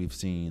feels like we've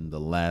seen the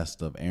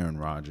last of Aaron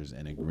Rodgers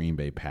in a Green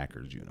Bay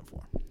Packers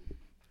uniform.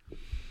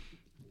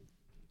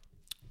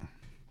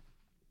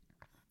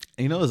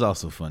 It's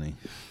also funny.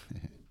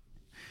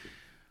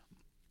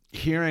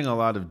 Hearing a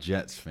lot of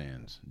Jets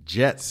fans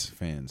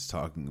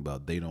talking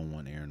about they don't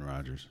want Aaron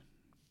Rodgers.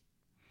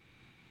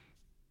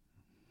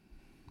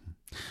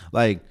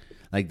 Like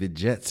the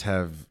Jets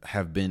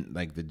have been,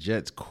 like the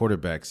Jets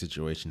quarterback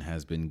situation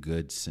has been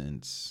good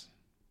since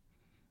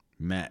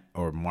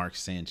Mark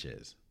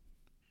Sanchez.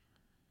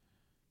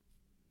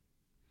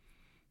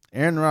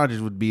 Aaron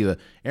Rodgers would be if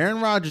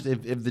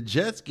the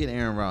Jets get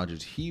Aaron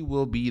Rodgers, he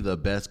will be the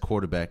best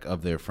quarterback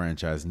of their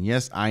franchise. And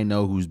yes, I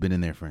know who's been in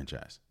their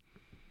franchise.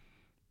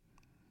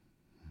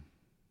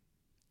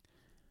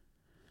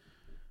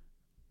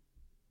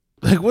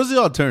 Like, what's the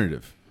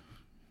alternative?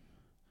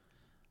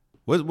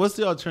 What's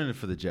the alternative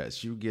for the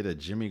Jets? You get a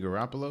Jimmy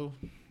Garoppolo?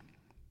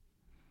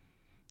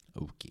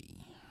 Okay.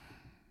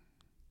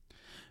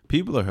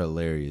 People are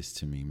hilarious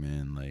to me,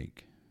 man.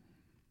 Like,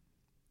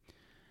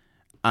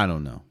 I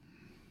don't know.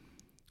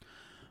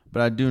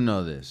 But I do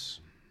know this.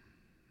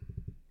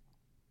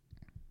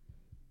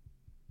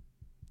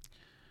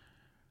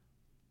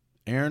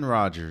 Aaron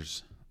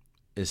Rodgers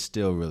is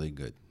still really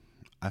good.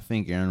 I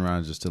think Aaron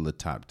Rodgers is still a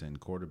top 10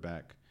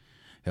 quarterback.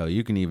 Hell,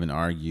 you can even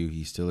argue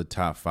he's still a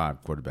top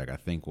 5 quarterback. I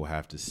think we'll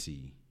have to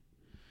see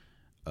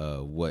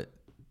what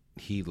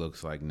he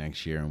looks like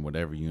next year in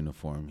whatever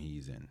uniform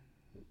he's in.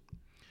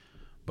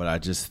 But I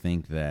just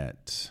think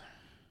that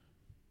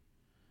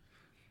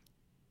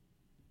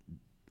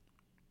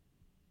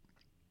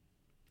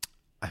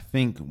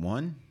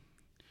one,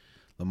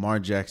 Lamar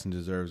Jackson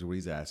deserves what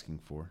he's asking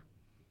for.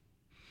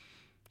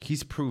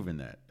 He's proven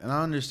that. And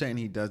I understand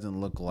he doesn't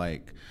look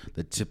like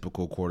the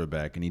typical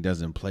quarterback and he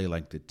doesn't play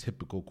like the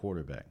typical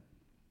quarterback.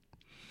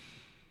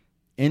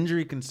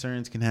 Injury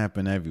concerns can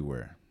happen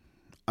everywhere.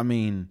 I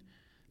mean,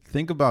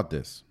 think about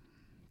this.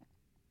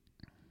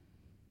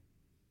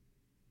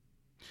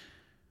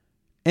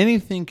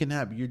 Anything can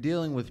happen. You're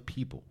dealing with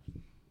people.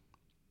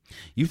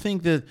 You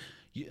think that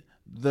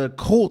the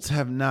Colts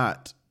have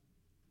not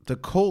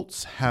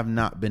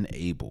been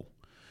able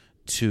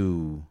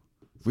to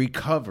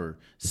recover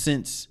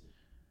since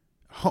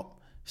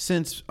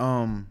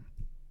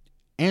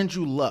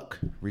Andrew Luck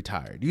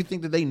retired. Do you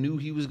think that they knew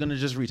he was going to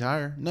just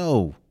retire?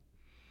 No.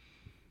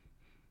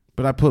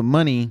 But I put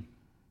money.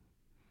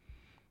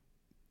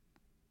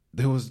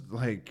 There was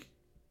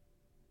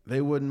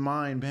they wouldn't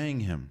mind paying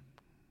him.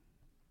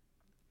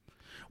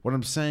 What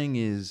I'm saying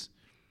is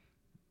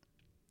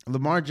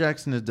Lamar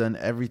Jackson has done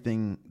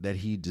everything that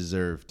he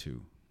deserved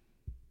to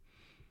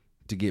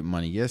get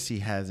money. Yes, he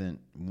hasn't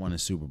won a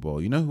Super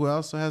Bowl. You know who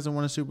else hasn't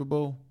won a Super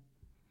Bowl?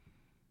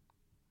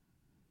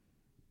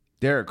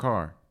 Derek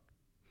Carr.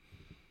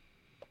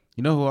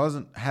 You know who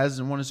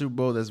hasn't won a Super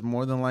Bowl that's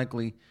more than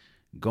likely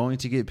going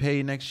to get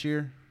paid next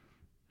year?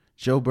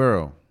 Joe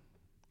Burrow.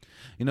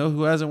 You know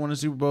who hasn't won a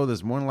Super Bowl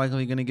that's more than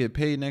likely going to get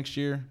paid next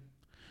year?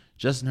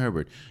 Justin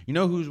Herbert. You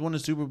know who hasn't won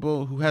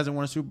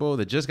a Super Bowl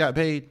that just got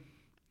paid?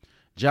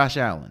 Josh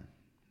Allen.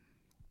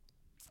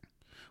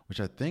 Which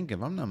I think,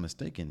 if I'm not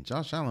mistaken,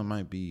 Josh Allen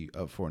might be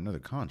up for another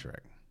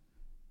contract.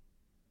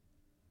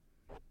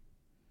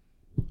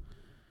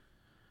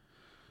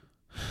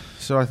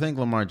 So So I think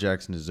Lamar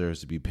Jackson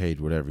deserves to be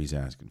paid whatever he's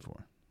asking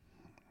for.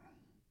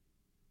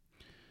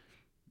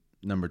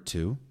 Number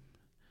 2,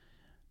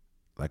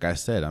 like I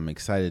said, I'm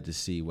excited to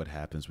see what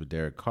happens with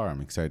Derek Carr. I'm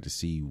excited to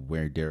see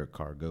where Derek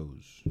Carr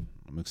goes.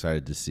 I'm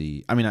excited to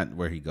see, not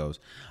where he goes.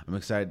 I'm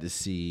excited to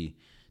see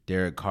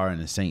Derek Carr in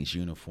the Saints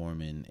uniform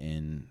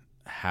and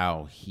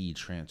how he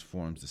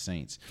transforms the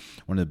Saints.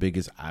 One of the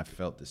biggest, I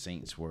felt the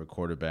Saints were a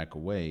quarterback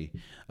away,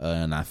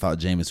 and I thought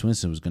Jameis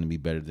Winston was going to be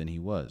better than he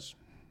was.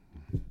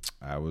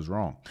 I was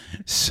wrong.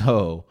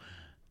 So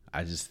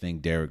I just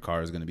think Derek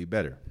Carr is going to be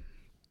better.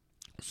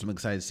 So I'm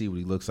excited to see what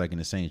he looks like in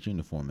the Saints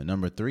uniform. And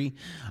number 3,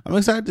 I'm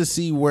excited to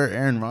see where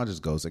Aaron Rodgers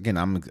goes. Again,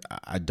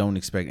 I don't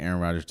expect Aaron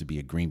Rodgers to be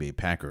a Green Bay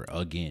Packer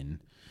again.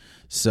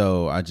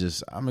 So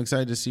I'm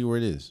excited to see where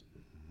it is.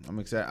 I'm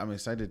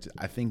excited.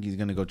 I think he's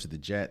going to go to the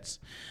Jets.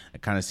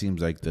 It kind of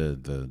seems like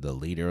the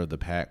leader of the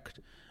pack.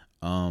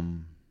 So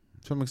I'm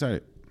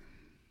excited.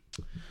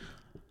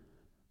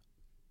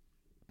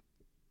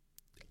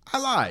 I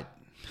lied.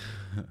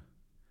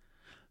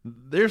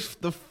 There's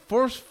the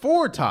first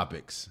 4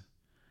 topics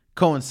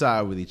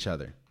coincide with each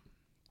other.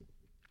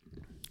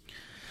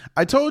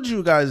 I told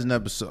you guys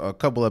a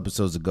couple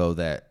episodes ago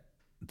that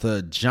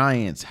the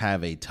Giants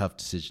have a tough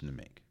decision to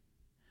make.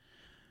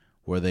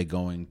 Were they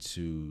going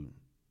to...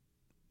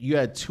 You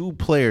had 2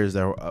 players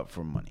that were up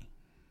for money.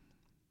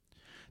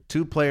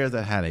 2 players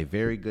that had a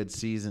very good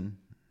season.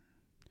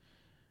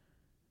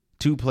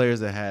 2 players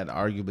that had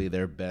arguably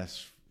their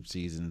best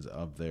seasons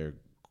of their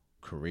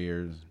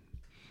careers.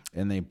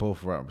 And they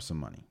both were up for some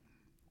money.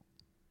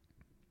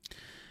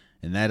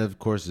 And that, of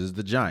course, is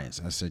the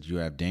Giants. I said you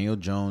have Daniel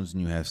Jones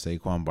and you have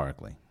Saquon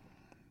Barkley.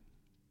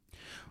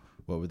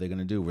 What were they going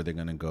to do? Were they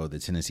going to go the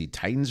Tennessee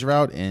Titans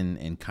route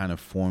and kind of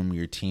form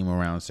your team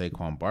around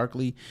Saquon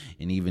Barkley?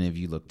 And even if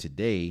you look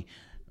today,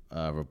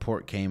 a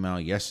report came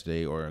out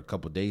yesterday or a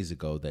couple days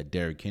ago that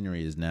Derrick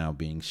Henry is now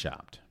being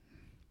shopped.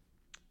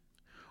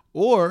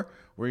 Or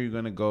were you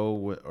going to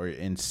go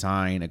and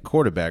sign a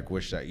quarterback,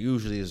 which that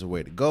usually is the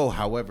way to go.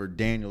 However,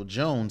 Daniel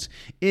Jones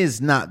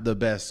is not the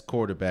best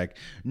quarterback,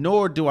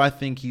 nor do I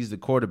think he's the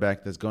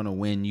quarterback that's going to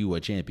win you a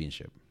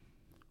championship.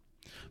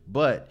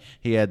 But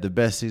he had the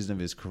best season of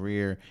his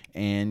career,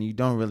 and you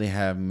don't really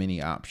have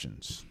many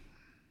options.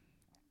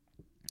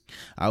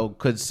 I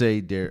could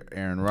say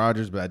Aaron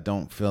Rodgers, but I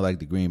don't feel like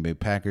the Green Bay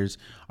Packers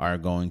are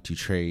going to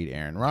trade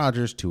Aaron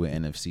Rodgers to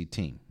an NFC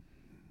team.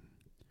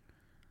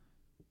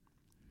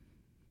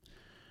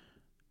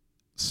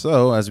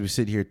 So, as we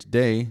sit here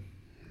today,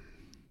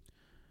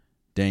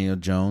 Daniel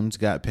Jones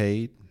got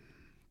paid,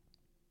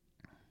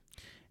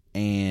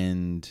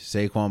 and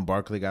Saquon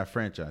Barkley got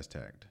franchise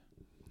tagged.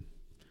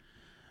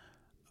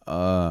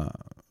 I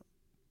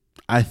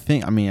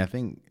think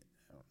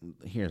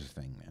here's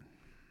the thing, man.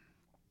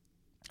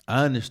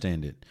 I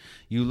understand it.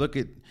 You look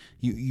at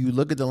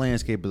the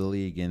landscape of the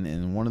league,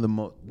 and one of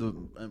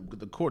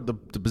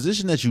the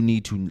position that you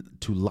need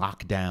to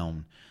lock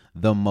down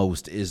the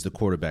most is the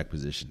quarterback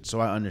position. So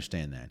I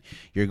understand that.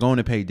 You're going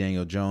to pay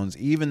Daniel Jones,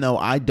 even though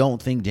I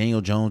don't think Daniel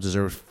Jones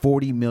deserves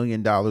 $40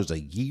 million a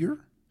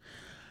year.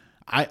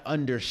 I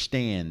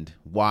understand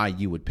why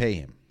you would pay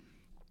him.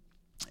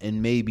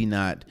 And maybe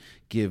not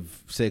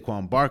give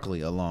Saquon Barkley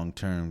a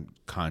long-term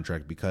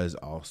contract because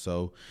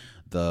also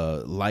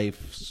the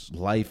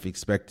life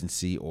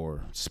expectancy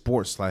or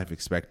sports life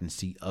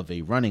expectancy of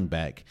a running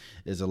back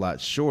is a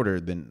lot shorter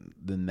than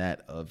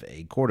that of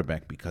a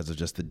quarterback because of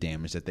just the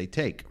damage that they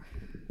take.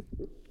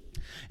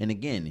 And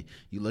again,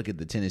 you look at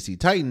the Tennessee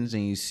Titans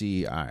and you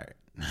see, all right,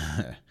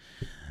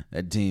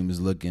 that team is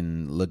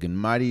looking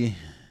mighty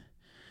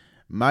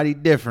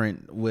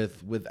different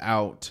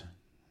without,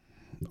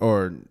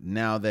 or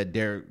now that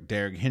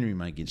Derrick Henry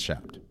might get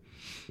shopped.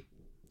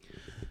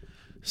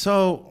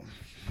 So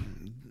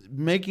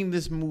making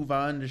this move,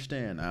 I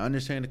understand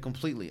it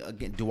completely.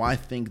 Again, do I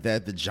think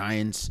that the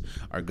Giants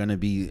are going to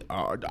be?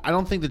 I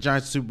don't think the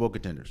Giants are Super Bowl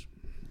contenders,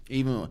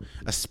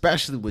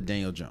 especially with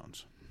Daniel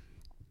Jones.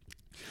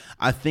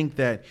 I think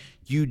that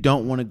you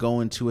don't want to go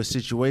into a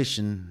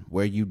situation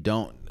where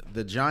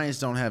the Giants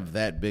don't have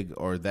that big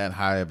or that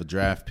high of a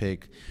draft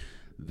pick.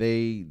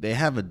 They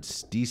have a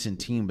decent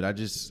team, but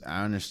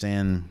I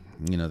understand,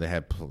 they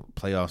had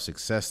playoff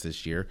success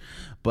this year,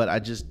 but I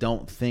just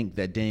don't think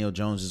that Daniel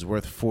Jones is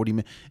worth $40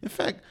 million. In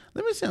fact,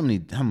 let me see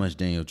how much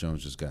Daniel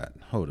Jones just got.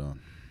 Hold on.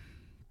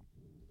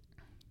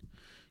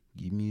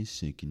 Give me a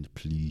second,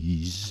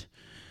 please.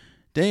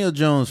 Daniel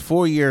Jones,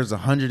 4 years,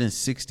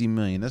 $160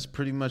 million. That's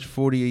pretty much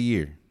 $40 a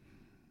year.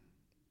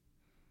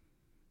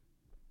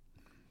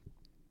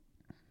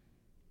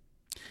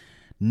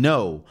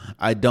 No,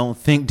 I don't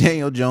think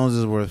Daniel Jones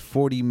is worth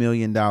 $40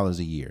 million a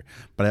year.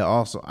 But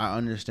I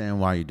understand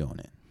why you're doing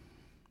it.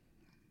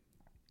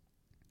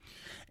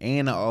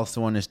 And I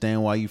also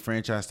understand why you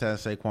franchise tag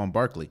Saquon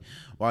Barkley.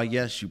 While,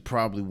 yes, you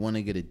probably want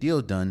to get a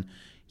deal done,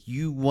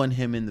 you want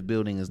him in the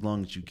building as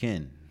long as you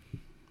can.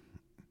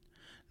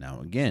 Now,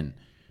 again,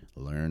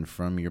 learn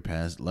from your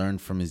past. Learn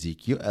from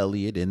Ezekiel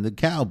Elliott and the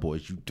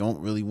Cowboys. You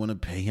don't really want to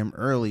pay him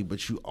early,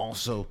 but you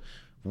also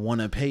want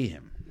to pay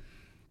him.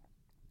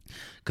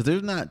 Because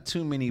there's not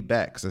too many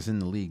backs that's in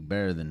the league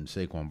better than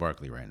Saquon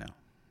Barkley right now.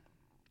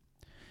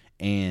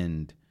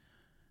 And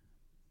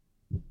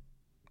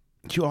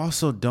you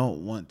also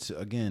don't want to,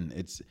 again,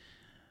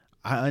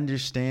 I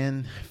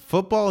understand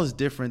football is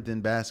different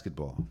than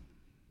basketball.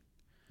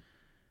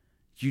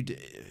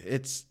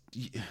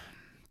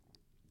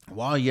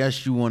 While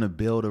yes, you want to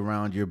build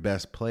around your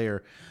best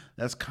player,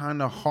 that's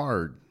kind of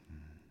hard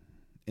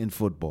in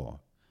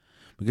football.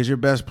 Because your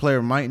best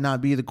player might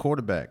not be the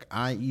quarterback,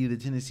 i.e. the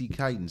Tennessee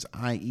Titans,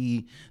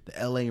 i.e. the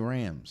L.A.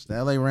 Rams. The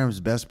L.A.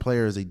 Rams' best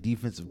player is a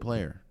defensive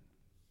player.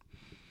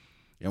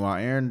 And while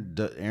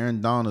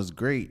Aaron Donald is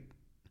great,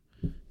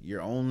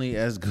 you're only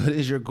as good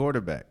as your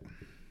quarterback.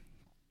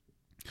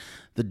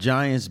 The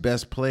Giants'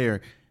 best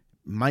player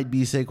might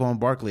be Saquon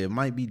Barkley. It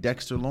might be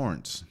Dexter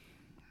Lawrence.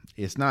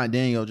 It's not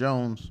Daniel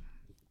Jones.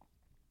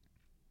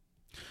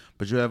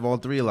 But you have all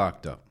three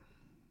locked up.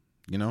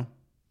 You know?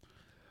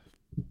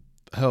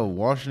 Hell,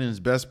 Washington's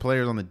best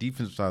players on the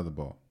defensive side of the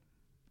ball.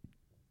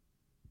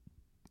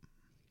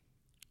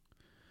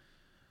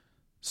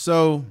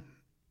 So,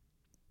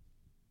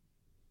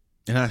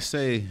 and I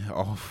say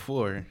all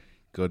four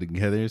go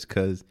together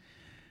because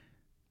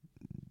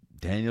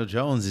Daniel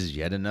Jones is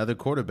yet another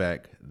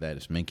quarterback that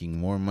is making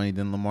more money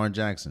than Lamar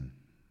Jackson.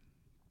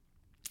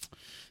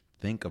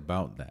 Think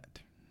about that.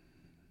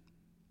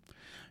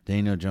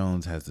 Daniel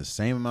Jones has the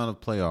same amount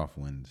of playoff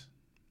wins.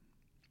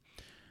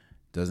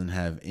 Doesn't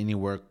have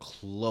anywhere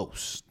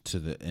close to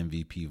the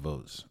MVP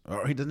votes.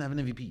 Or he doesn't have an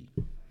MVP.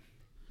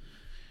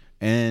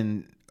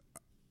 And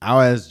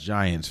as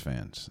Giants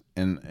fans,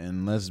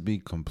 and let's be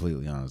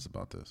completely honest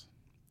about this.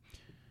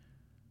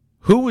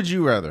 Who would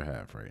you rather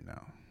have right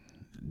now?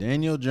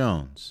 Daniel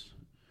Jones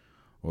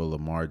or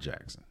Lamar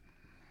Jackson?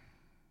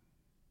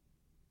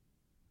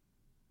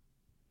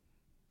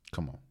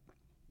 Come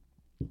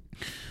on.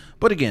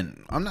 But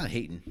again, I'm not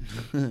hating.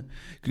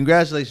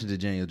 Congratulations to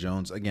Daniel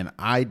Jones. Again,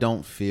 I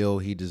don't feel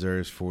he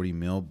deserves $40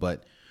 million,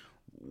 but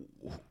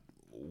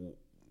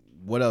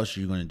what else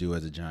are you going to do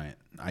as a Giant?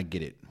 I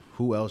get it.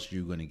 Who else are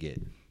you going to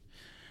get?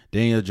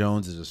 Daniel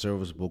Jones is a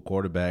serviceable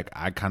quarterback.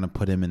 I kind of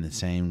put him in the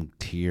same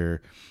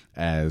tier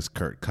as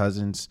Kirk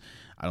Cousins.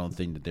 I don't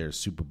think that they're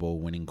Super Bowl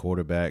winning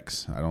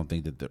quarterbacks. I don't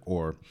think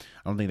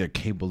they're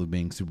capable of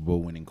being Super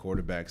Bowl winning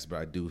quarterbacks, but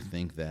I do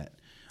think that,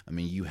 I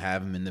mean, you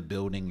have them in the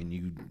building and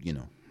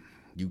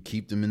you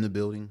keep them in the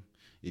building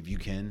if you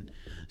can.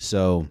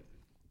 So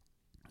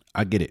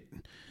I get it.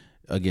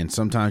 Again,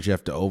 sometimes you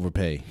have to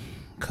overpay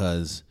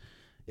because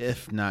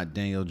if not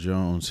Daniel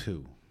Jones,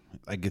 who?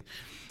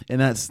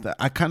 And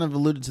I kind of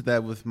alluded to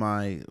that with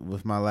my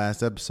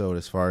last episode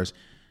as far as,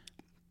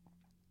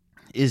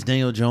 is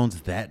Daniel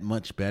Jones that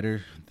much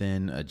better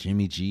than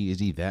Jimmy G? Is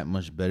he that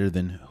much better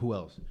than who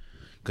else?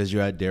 Because you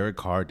had Derek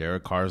Carr.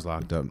 Derek Carr's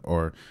locked up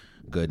or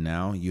good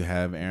now. You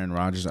have Aaron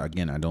Rodgers.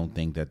 Again, I don't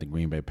think that the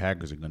Green Bay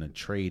Packers are going to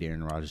trade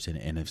Aaron Rodgers to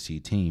an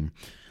NFC team.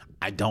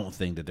 I don't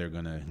think that they're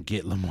going to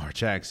get Lamar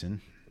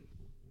Jackson.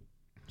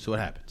 So what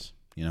happens?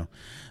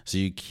 So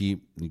you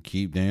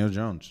keep Daniel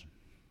Jones.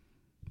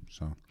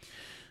 So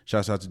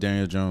shouts out to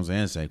Daniel Jones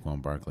and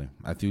Saquon Barkley.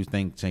 I do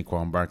think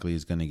Saquon Barkley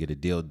is going to get a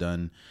deal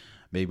done.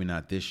 Maybe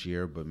not this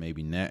year, but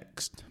maybe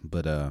next.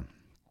 But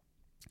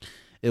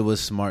it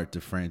was smart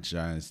to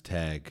franchise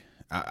tag.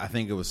 I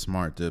think it was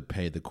smart to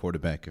pay the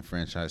quarterback and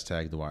franchise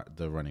tag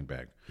the running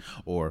back,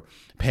 or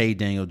pay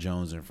Daniel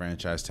Jones and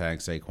franchise tag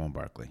Saquon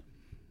Barkley.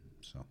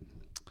 So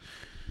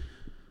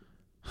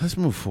let's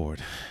move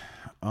forward.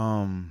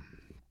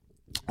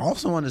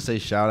 Also want to say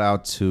shout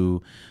out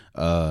to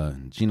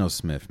Geno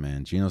Smith,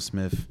 man. Geno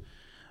Smith,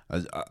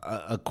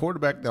 a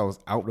quarterback that was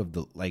out of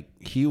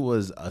he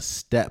was a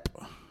step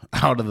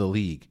out of the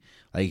league.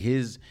 Like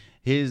his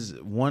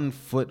one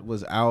foot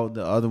was out,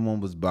 the other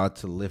one was about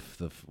to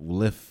lift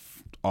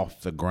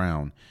off the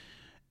ground,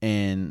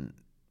 and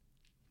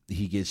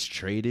he gets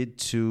traded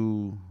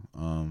to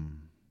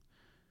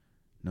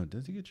no,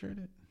 does he get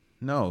traded?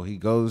 No, he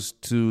goes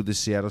to the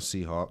Seattle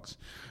Seahawks.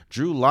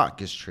 Drew Lock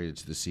gets traded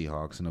to the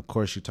Seahawks, and of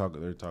course they're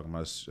talking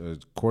about a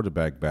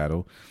quarterback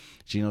battle.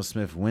 Geno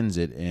Smith wins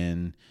it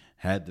and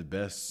had the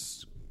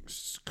best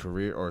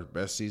career or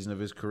best season of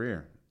his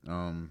career.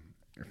 I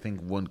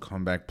think won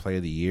comeback play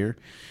of the year,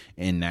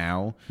 and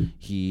now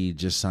he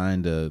just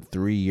signed a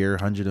 3-year,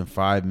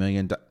 $105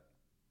 million.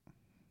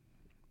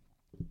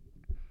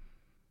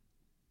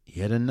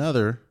 Yet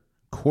another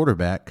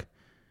quarterback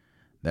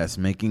that's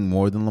making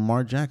more than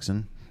Lamar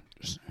Jackson.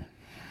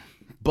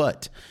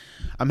 But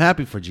I'm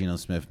happy for Geno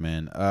Smith,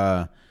 man.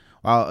 Well,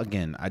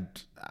 again,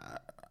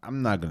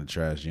 I'm not going to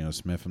trash Geno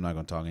Smith. I'm not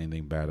going to talk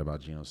anything bad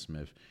about Geno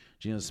Smith.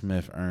 Geno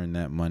Smith earned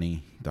that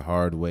money the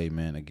hard way,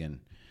 man. Again,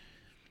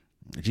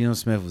 Geno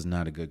Smith was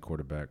not a good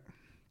quarterback.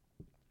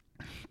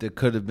 There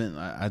could have been,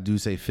 I do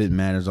say fit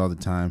matters all the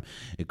time.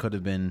 It could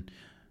have been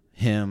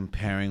him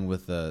pairing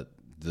with the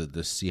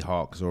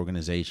Seahawks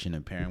organization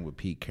and pairing with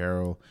Pete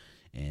Carroll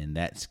and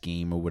that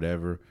scheme or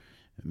whatever.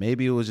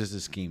 Maybe it was just a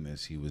scheme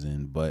as he was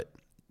in, but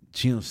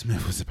Geno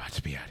Smith was about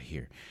to be out of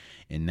here.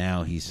 and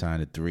now he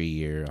signed a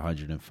 3-year,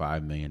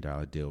 $105 million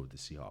deal with the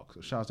Seahawks.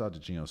 So shouts out to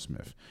Geno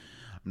Smith.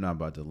 I'm not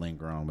about to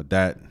linger on with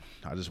that.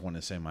 I just want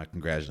to say my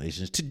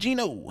congratulations to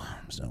Geno.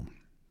 So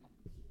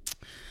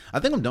I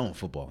think I'm done with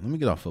football. Let me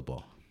get off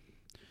football.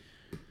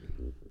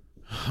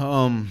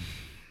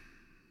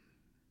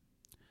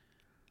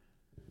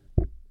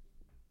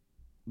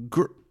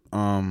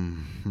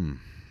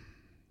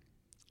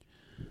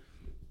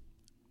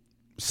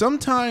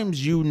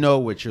 Sometimes you know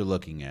what you're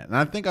looking at. And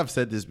I think I've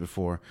said this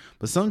before,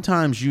 but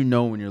sometimes you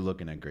know when you're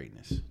looking at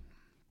greatness.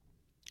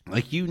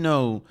 Like, you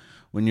know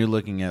when you're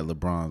looking at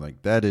LeBron,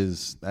 like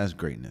that's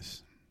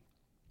greatness.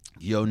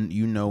 You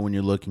know when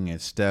you're looking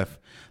at Steph,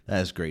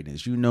 that's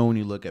greatness. You know when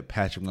you look at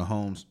Patrick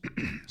Mahomes,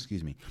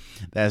 excuse me,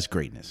 that's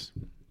greatness.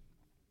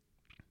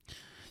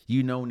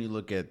 You know when you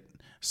look at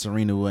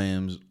Serena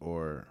Williams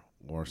or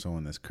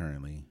someone that's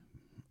currently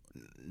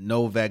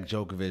Novak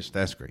Djokovic,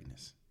 that's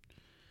greatness.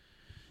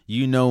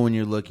 You know when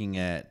you're looking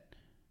at,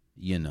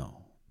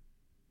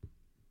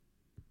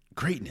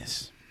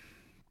 greatness.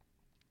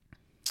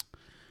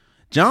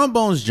 John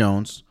Bones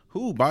Jones,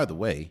 who, by the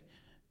way,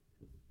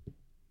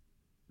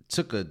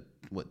 took a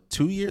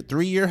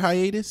 3-year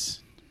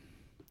hiatus.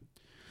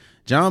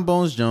 John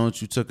Bones Jones,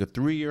 who took a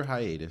 3-year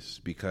hiatus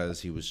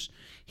because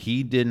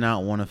he did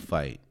not want to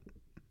fight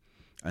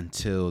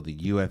until the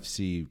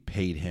UFC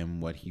paid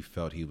him what he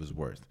felt he was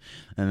worth.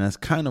 And that's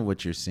kind of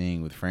what you're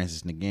seeing with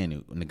Francis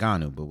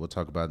Ngannou, but we'll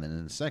talk about that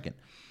in a second.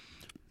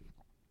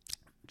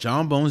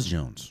 John Bones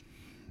Jones,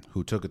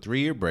 who took a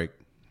 3-year break,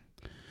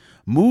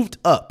 moved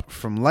up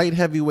from light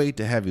heavyweight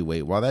to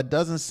heavyweight. While that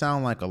doesn't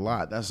sound like a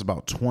lot, that's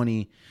about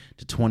 20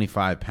 to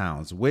 25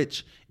 pounds,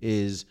 which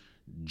is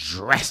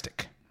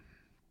drastic.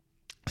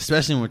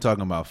 Especially when we're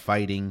talking about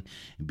fighting,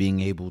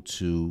 being able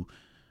to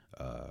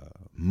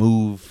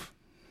move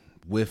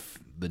with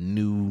the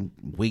new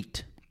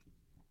weight.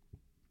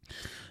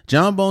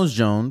 John Bones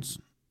Jones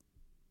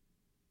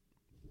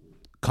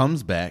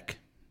comes back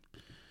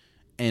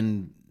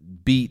and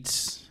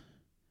beats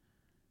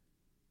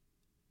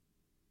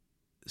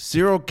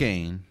Cyril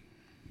Gane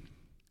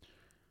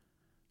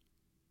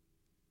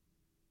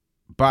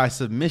by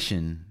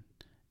submission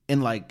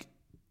in like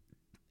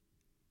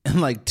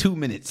 2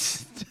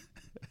 minutes.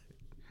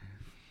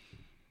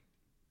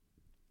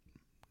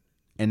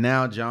 And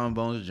now John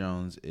Bones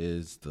Jones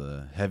is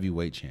the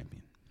heavyweight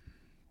champion.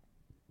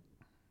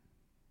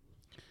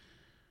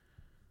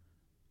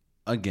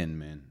 Again,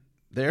 man,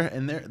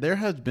 there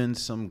has been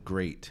some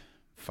great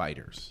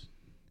fighters.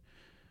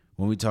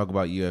 When we talk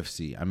about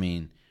UFC, I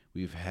mean,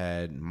 we've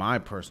had my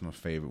personal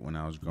favorite when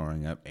I was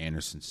growing up,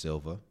 Anderson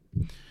Silva.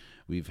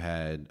 We've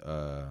had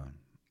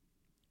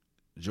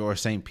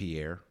Georges St.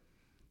 Pierre.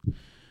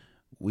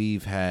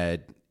 We've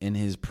had, in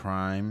his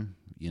prime,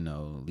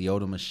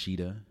 Lyoto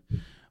Machida.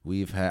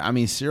 We've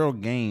had, Cyril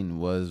Gane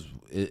was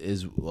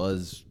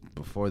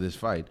before this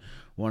fight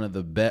one of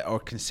the best, or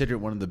considered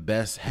one of the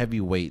best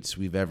heavyweights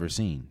we've ever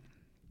seen.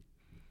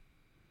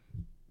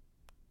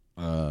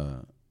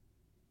 Kuma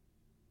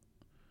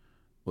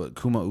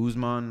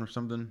Usman or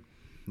something?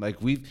 Like,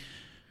 we've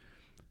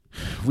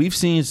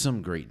seen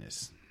some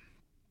greatness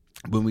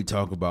when we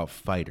talk about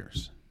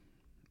fighters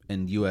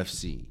and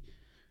UFC.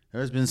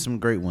 There's been some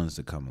great ones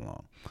to come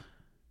along.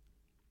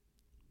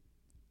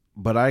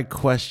 But I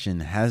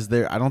question, I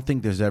don't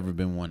think there's ever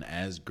been one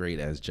as great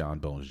as John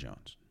Bones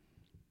Jones.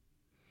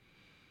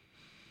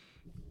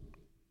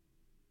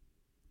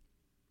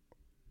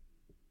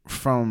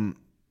 From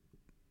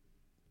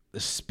the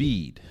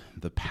speed,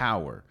 the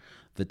power,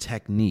 the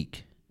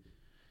technique,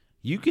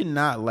 you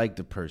cannot like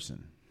the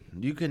person.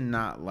 You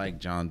cannot like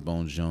John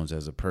Bones Jones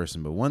as a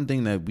person. But one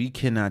thing that we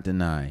cannot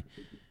deny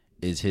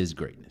is his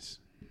greatness.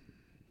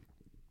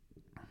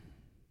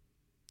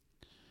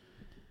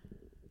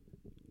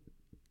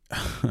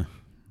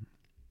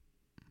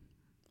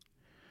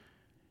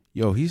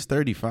 Yo, he's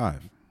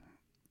 35.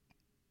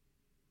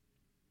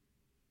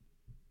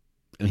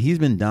 And he's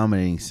been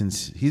dominating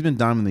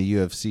the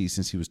UFC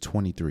since he was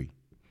 23.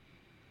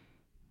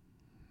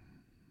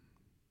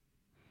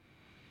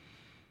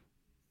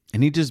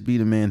 And he just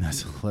beat a man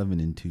that's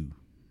 11-2.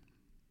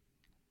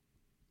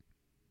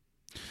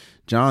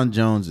 John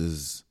Jones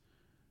is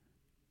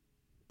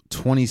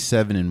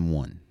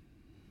 27-1.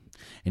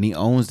 And he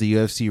owns the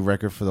UFC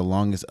record for the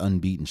longest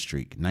unbeaten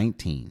streak,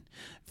 19.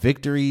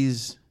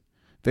 Victories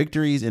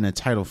in a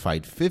title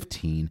fight,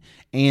 15,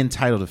 and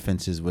title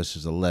defenses, which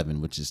is 11,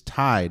 which is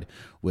tied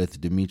with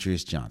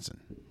Demetrius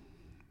Johnson.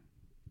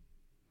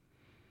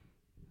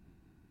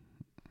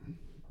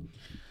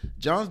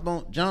 John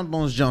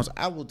Bones Jones,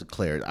 I will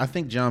declare it. I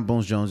think John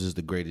Bones Jones is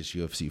the greatest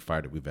UFC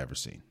fighter we've ever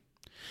seen.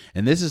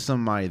 And this is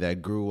somebody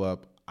that grew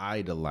up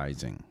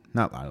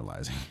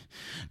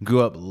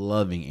grew up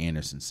loving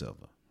Anderson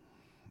Silva.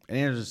 And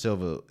Anderson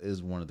Silva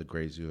is one of the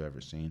greatest you've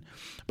ever seen.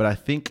 But I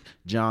think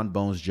John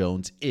Bones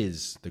Jones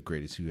is the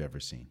greatest you've ever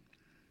seen.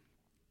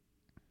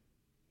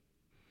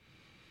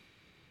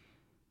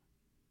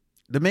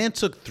 The man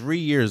took 3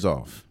 years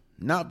off.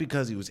 Not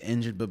because he was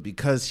injured, but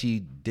because he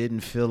didn't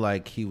feel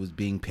like he was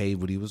being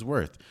paid what he was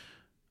worth.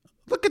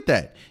 Look at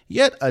that.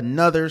 Yet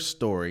another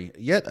story,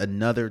 yet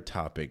another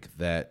topic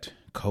that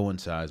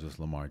coincides with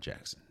Lamar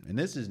Jackson. And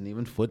this isn't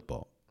even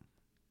football.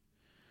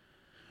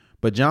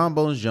 But John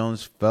Bones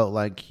Jones felt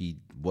like he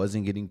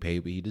wasn't getting paid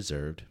what he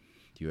deserved.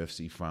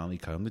 UFC finally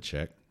cut him the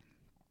check.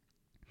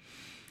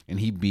 And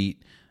he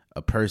beat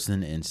a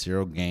person in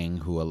Cyril Gane,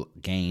 who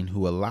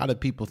a lot of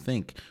people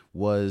think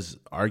was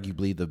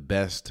arguably the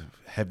best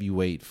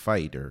heavyweight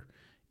fighter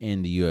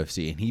in the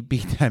UFC. And he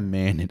beat that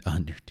man in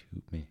under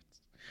 2 minutes.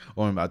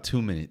 Or in about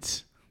 2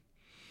 minutes.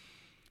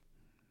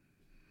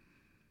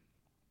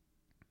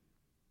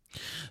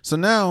 So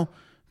now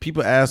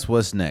people ask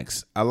what's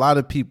next. A lot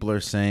of people are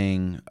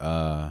saying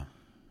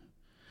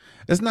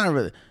it's not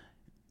really.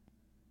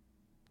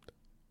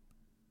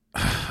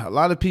 A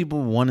lot of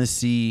people want to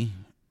see.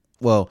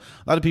 Well,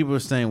 a lot of people are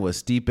saying what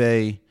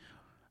Stipe,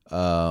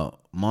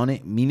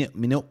 Monique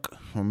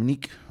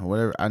or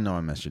whatever. I know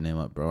I messed your name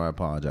up, bro. I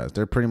apologize.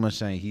 They're pretty much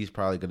saying he's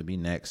probably going to be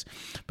next,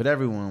 but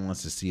everyone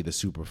wants to see the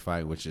super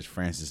fight, which is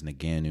Francis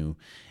Ngannou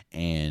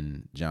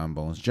and John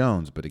Bones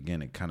Jones. But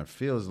again, it kind of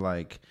feels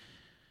like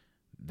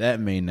that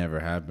may never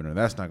happen, or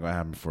that's not going to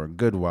happen for a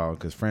good while,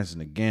 because Francis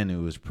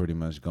Ngannou is pretty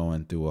much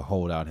going through a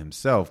holdout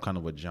himself, kind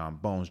of what John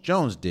Bones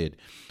Jones did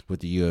with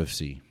the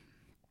UFC.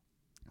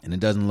 And it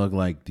doesn't look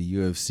like the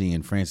UFC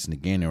and Francis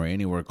Ngannou are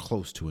anywhere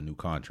close to a new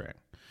contract.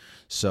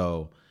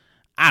 So,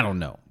 I don't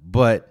know.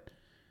 But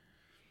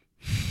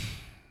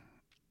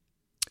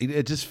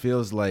it just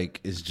feels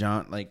like it's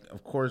John. Like,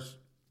 of course,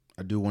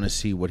 I do want to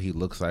see what he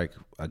looks like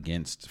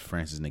against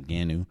Francis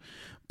Ngannou.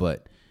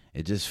 But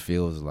it just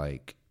feels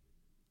like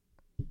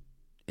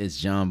it's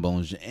John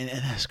Bones. And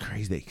that's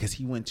crazy because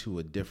he went to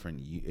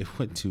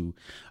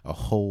a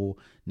whole.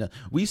 No,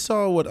 we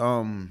saw what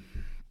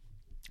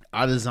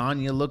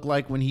Adesanya looked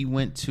like when he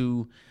went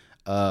to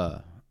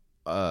the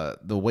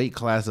weight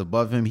class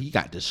above him. He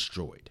got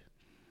destroyed.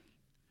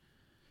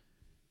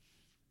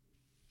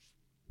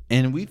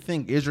 And we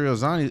think Israel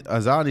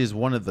Azadi is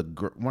one of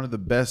the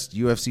best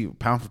UFC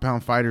pound for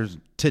pound fighters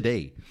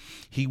today.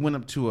 He went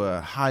up to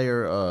a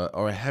higher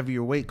or a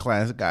heavier weight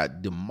class,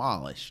 got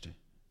demolished.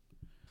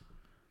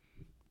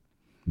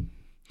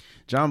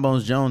 John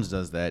Bones Jones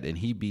does that, and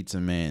he beats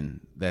a man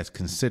that's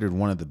considered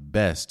one of the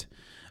best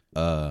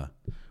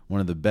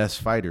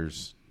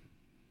fighters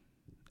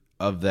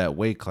of that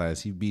weight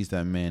class. He beats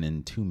that man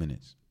in 2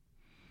 minutes.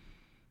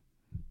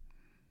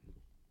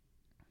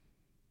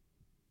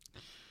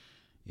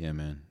 Yeah,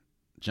 man.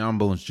 John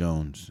Bones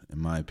Jones, in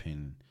my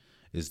opinion,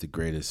 is the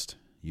greatest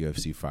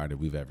UFC fighter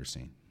we've ever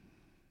seen.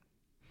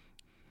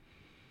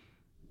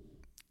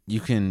 You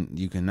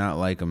can not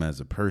like him as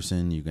a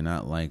person. You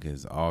cannot like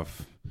his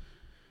off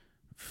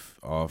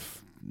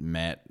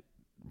mat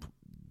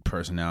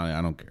personality.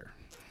 I don't care.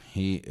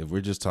 If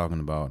we're just talking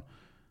about,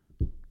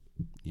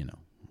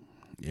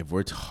 if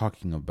we're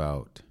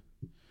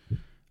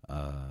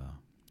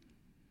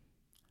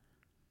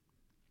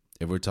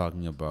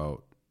talking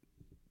about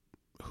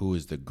who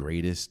is the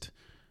greatest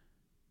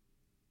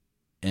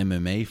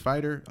MMA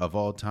fighter of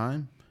all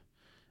time,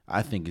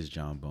 I think it's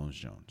John Bones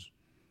Jones.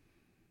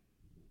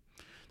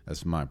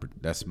 That's my opinion,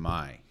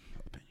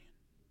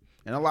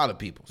 and a lot of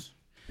people's,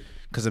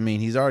 because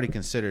he's already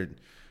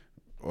considered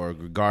or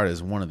regarded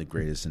as one of the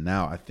greatest, and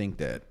now I think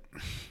that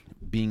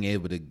being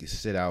able to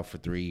sit out for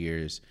 3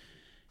 years,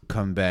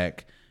 come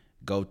back,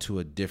 go to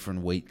a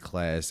different weight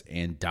class,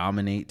 and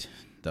dominate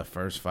the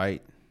first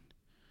fight.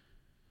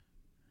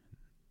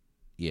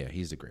 Yeah,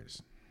 he's the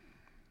greatest.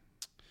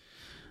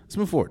 Let's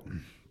move forward.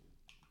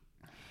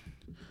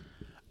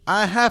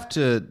 I have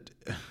to.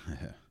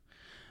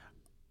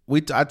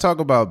 I talk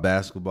about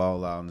basketball a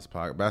lot on this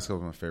podcast. Basketball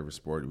is my favorite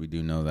sport. We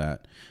do know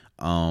that.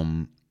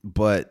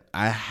 But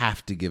I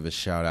have to give a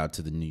shout out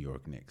to the New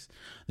York Knicks.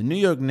 The New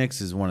York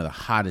Knicks is one of the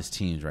hottest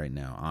teams right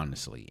now,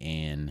 honestly.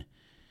 And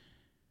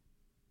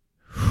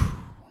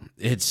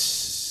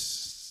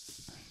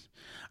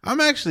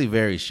I'm actually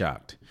very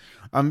shocked.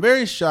 I'm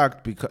very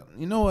shocked because,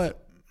 you know what?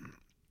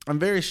 I'm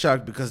very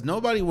shocked because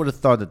nobody would have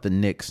thought that the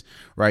Knicks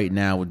right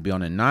now would be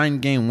on a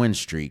 9-game win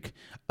streak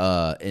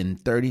in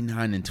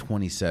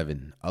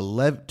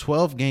 39-27,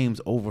 12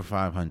 games over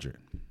 500.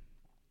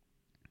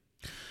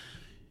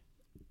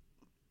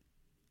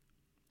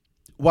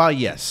 While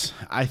yes,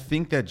 I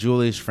think that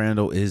Julius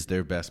Randle is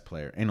their best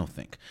player.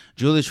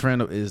 Julius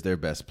Randle is their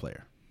best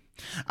player.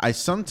 I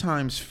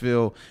sometimes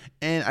feel,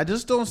 and I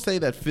just don't say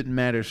that fit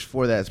matters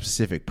for that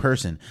specific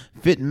person.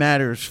 Fit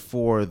matters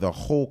for the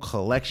whole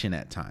collection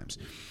at times.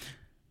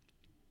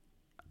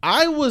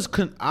 I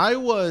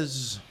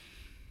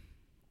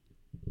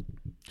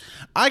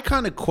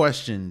kind of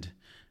questioned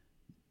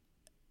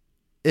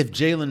if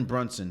Jalen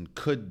Brunson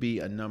could be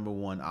a number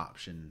one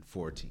option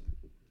for a team,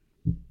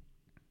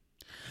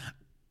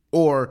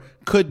 or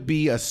could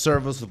be a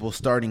serviceable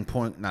starting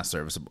point, not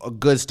serviceable, a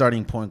good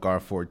starting point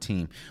guard for a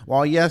team.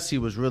 While yes, he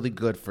was really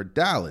good for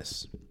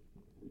Dallas,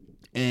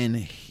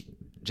 and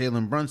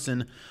Jalen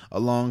Brunson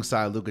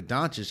alongside Luka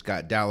Doncic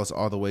got Dallas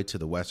all the way to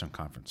the Western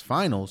Conference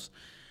Finals,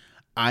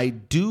 I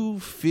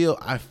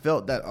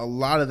felt that a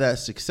lot of that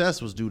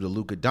success was due to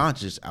Luka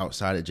Doncic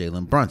outside of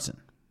Jalen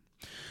Brunson.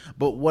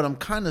 But what I'm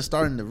kind of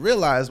starting to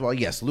realize, well,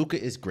 yes,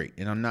 Luka is great,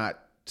 and I'm not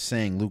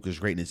saying Luka's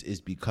greatness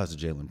is because of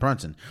Jalen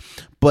Brunson,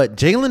 but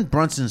Jalen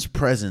Brunson's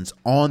presence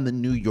on the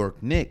New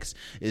York Knicks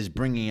is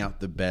bringing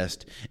out the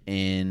best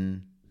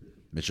in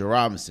Mitchell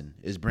Robinson,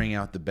 is bringing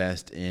out the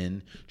best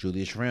in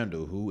Julius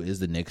Randle, who is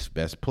the Knicks'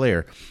 best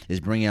player, is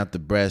bringing out the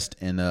best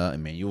in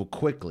Emmanuel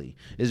Quickley,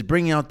 is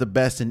bringing out the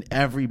best in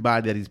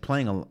everybody that he's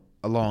playing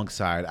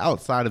alongside,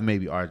 outside of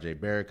maybe RJ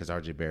Barrett, because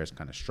RJ Barrett's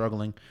kind of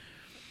struggling.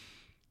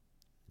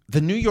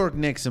 The New York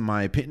Knicks, in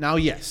my opinion, now,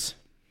 yes,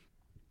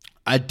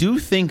 I do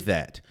think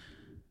that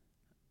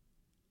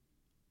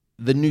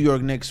the New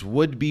York Knicks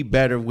would be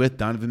better with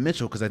Donovan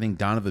Mitchell, because I think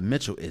Donovan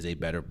Mitchell is a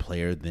better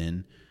player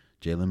than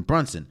Jalen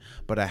Brunson.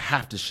 But I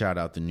have to shout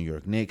out the New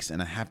York Knicks,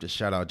 and I have to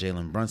shout out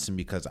Jalen Brunson,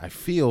 because I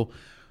feel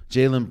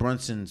Jalen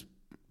Brunson's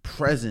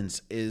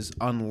presence is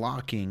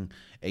unlocking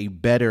a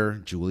better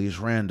Julius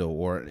Randle,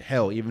 or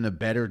hell, even a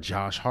better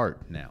Josh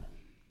Hart now.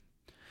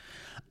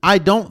 I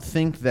don't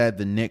think that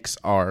the Knicks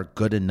are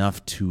good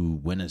enough to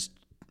win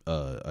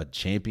a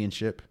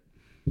championship.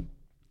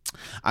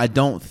 I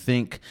don't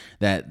think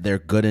that they're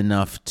good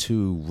enough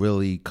to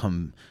really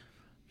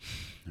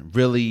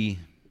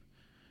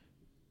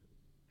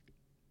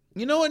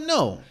you know what?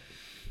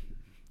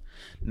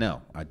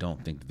 No, I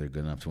don't think that they're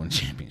good enough to win a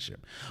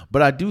championship.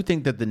 But I do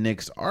think that the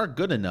Knicks are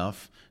good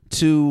enough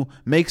to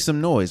make some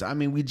noise. I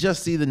mean, we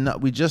just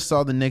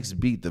saw the Knicks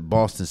beat the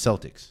Boston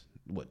Celtics,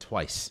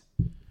 twice.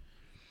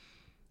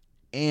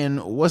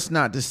 And what's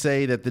not to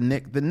say that the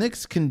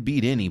Knicks can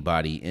beat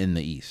anybody in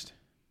the East.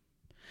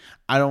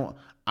 I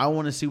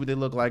want to see what they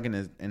look like in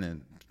a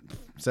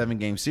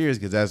 7-game series,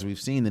 because as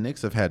we've seen, the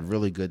Knicks have had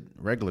really good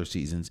regular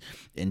seasons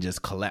and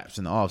just collapse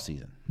in the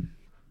offseason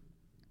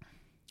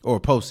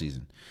or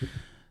postseason.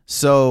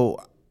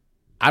 So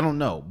I don't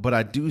know, but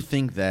I do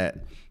think that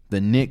the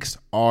Knicks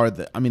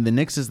the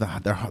Knicks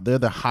they're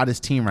the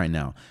hottest team right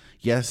now.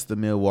 Yes, the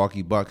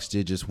Milwaukee Bucks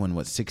did just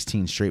win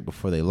 16 straight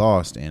before they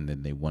lost, and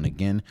then they won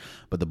again.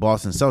 But the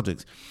Boston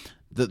Celtics,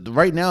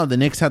 right now the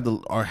Knicks have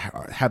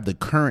the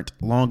current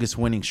longest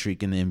winning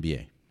streak in the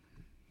NBA,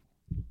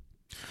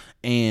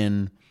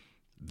 and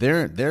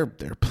they're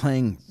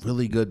playing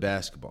really good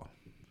basketball,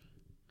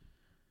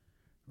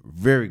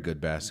 very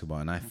good basketball.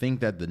 And I think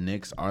that the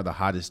Knicks are the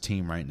hottest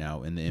team right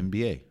now in the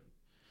NBA.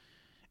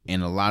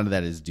 And a lot of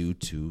that is due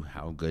to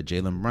how good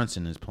Jalen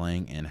Brunson is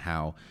playing and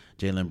how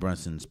Jalen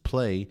Brunson's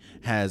play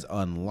has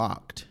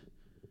unlocked.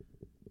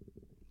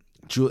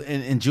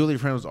 And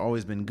Julius Randle's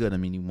always been good. I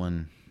mean, he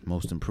won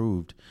Most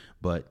Improved,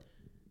 but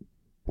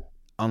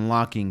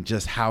unlocking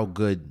just how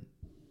good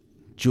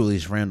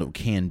Julius Randle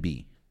can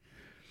be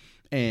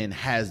and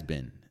has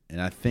been.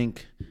 And I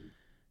think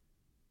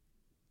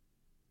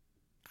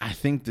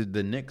that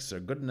the Knicks are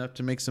good enough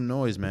to make some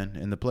noise, man,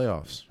 in the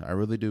playoffs. I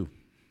really do.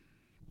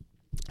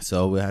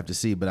 So we'll have to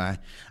see. But I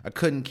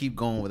couldn't keep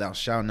going without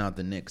shouting out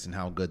the Knicks and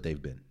how good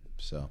they've been.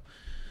 So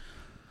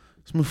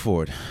let's move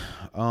forward.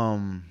 I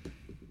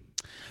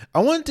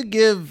wanted to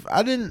give.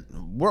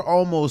 We're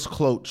almost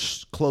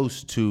close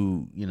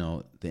to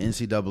the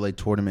NCAA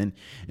tournament,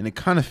 and it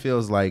kind of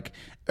feels like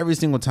every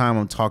single time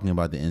I'm talking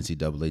about the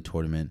NCAA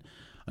tournament,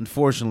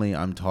 unfortunately,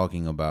 I'm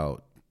talking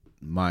about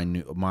my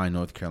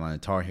North Carolina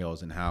Tar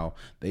Heels and how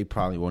they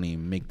probably won't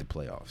even make the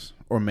playoffs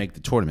or make the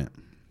tournament.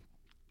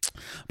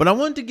 But I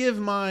wanted to give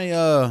my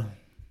awards.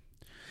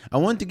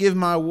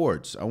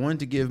 I wanted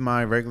to give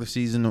my regular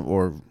season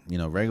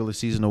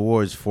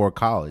awards for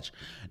college.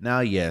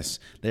 Now, yes,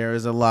 there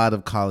is a lot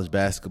of college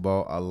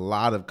basketball, a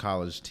lot of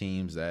college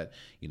teams that,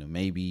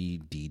 maybe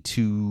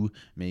D2,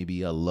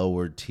 maybe a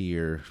lower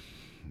tier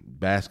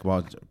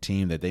basketball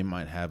team that they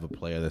might have a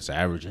player that's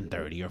averaging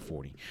 30 or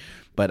 40.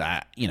 But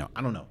I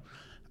don't know.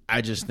 I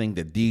just think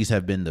that these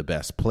have been the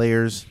best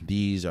players.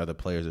 These are the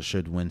players that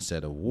should win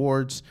said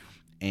awards.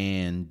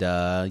 And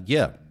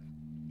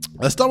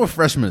let's start with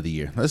freshman of the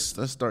year. Let's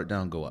start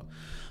down, go up.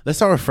 Let's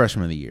start with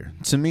freshman of the year.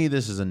 To me,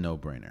 this is a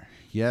no-brainer.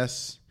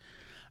 Yes,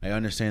 I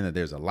understand that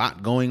there's a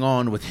lot going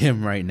on with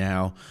him right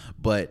now,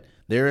 but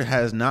there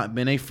has not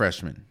been a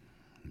freshman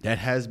that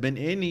has been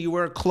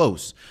anywhere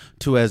close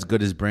to as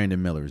good as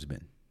Brandon Miller has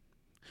been.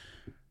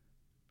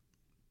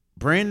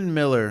 Brandon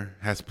Miller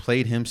has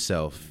played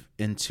himself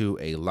into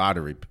a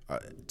lottery.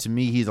 To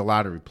me, he's a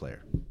lottery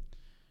player.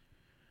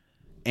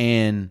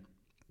 And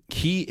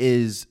he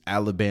is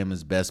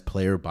Alabama's best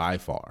player by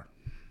far.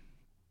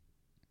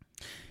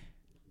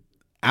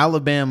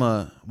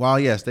 Alabama, while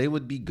yes, they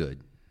would be good,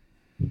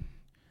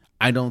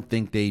 I don't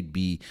think they'd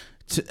be.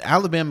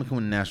 Alabama can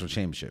win a national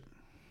championship.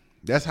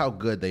 That's how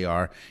good they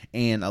are.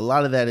 And a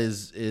lot of that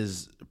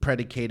is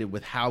predicated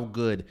with how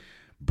good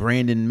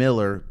Brandon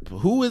Miller,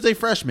 who is a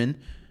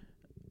freshman,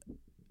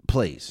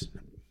 plays.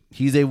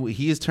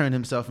 He has turned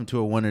himself into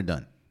a one or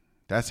done.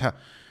 That's how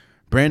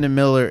Brandon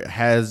Miller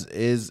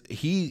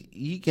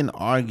he can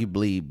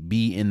arguably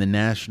be in the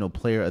National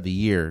Player of the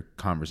Year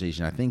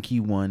conversation. I think he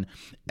won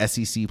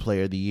SEC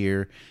Player of the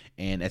Year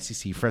and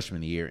SEC Freshman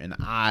of the Year, and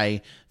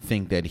I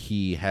think that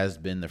he has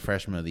been the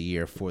Freshman of the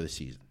Year for the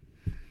season.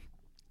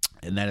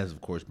 And that is,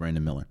 of course,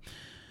 Brandon Miller.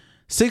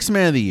 Sixth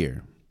Man of the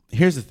Year.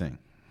 Here's the thing.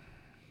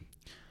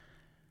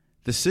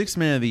 The sixth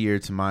Man of the Year,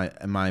 in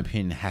my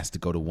opinion, has to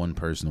go to one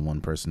person and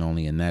one person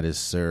only, and that is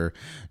Sir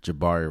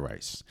Jabari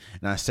Rice.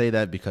 And I say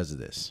that because of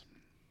this.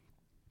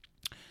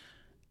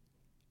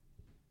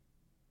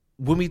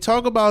 When we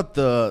talk about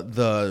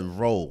the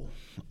role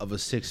of a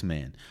sixth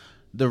man,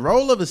 the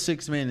role of a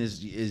sixth man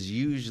is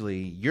usually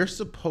you're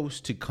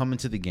supposed to come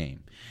into the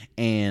game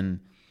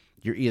and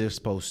you're either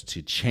supposed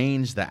to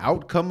change the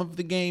outcome of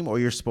the game or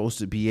you're supposed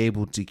to be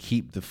able to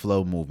keep the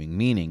flow moving.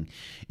 Meaning,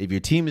 if your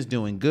team is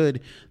doing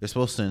good, they're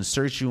supposed to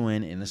insert you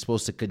in and it's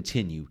supposed to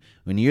continue.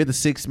 When you're the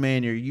sixth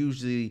man, you're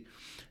usually...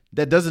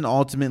 That doesn't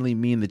ultimately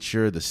mean that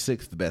you're the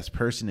sixth best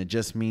person. It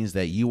just means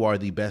that you are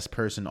the best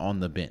person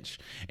on the bench.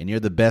 And you're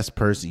the best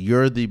person.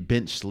 You're the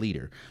bench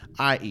leader.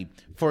 I.e.,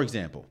 for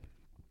example,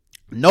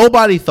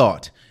 nobody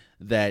thought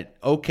that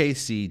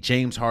OKC,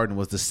 James Harden,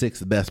 was the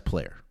sixth best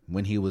player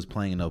when he was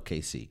playing in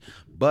OKC.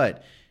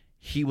 But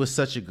he was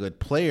such a good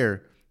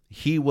player.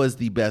 He was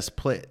the best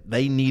player.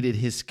 They needed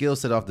his skill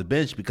set off the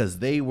bench because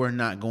they were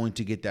not going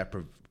to get that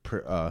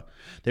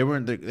they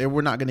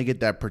were not going to get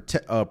that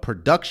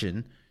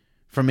production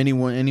from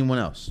anyone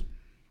else.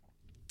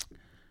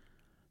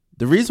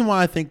 The reason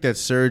why I think that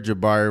Sir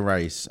Jabari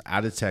Rice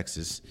out of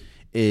Texas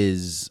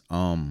is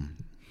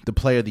the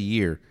Player of the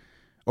Year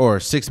or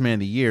Sixth Man of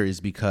the Year is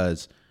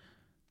because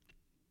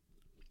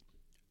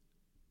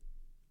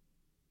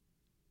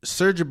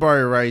Sir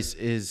Jabari Rice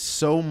is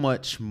so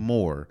much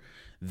more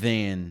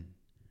than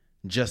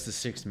just the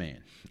sixth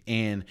man.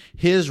 And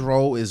his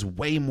role is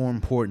way more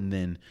important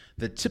than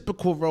the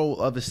typical role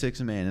of a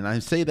sixth man. And I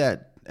say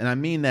that, and I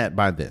mean that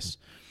by this.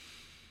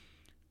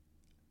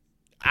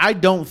 I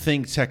don't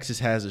think Texas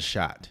has a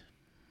shot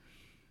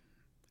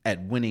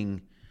at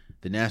winning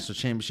the national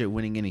championship,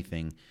 winning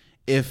anything,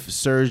 if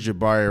Sir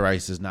Jabari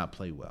Rice does not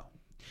play well.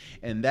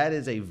 And that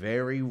is a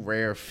very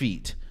rare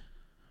feat,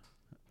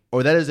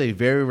 or that is a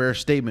very rare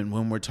statement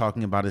when we're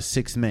talking about a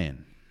sixth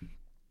man.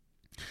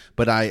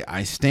 But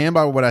I stand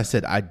by what I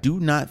said. I do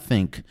not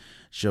think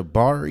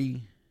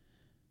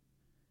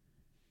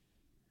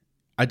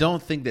I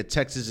don't think that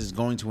Texas is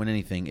going to win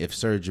anything if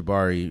Sir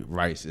Jabari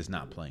Rice is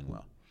not playing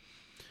well.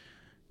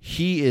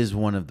 He is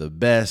one of the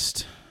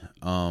best.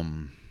 Let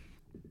me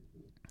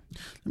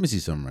see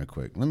something right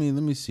quick. Let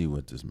me see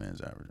what this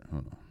man's averaging.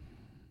 Hold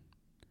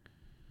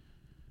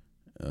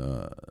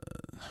on.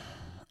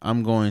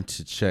 I'm going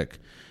to check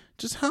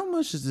just how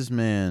much is this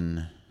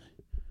man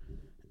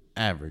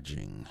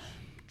averaging,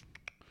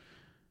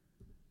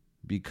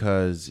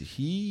 because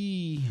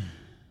he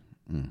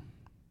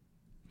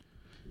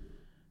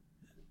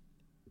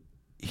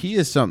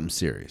is something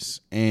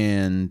serious,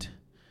 and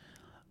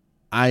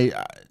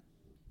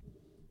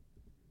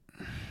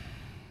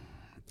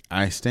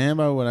I stand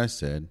by what I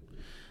said,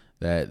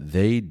 that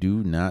they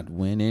do not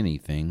win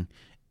anything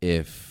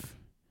if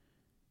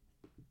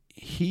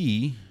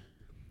he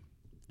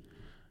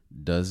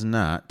does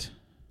not.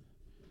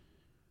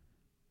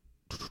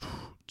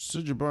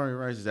 So Jabari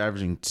Rice is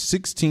averaging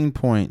 16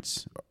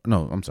 points.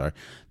 No, I'm sorry.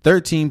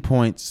 13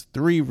 points,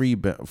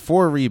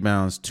 4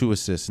 rebounds, 2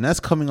 assists. And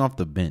that's coming off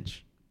the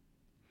bench.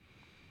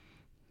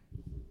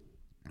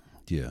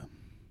 Yeah.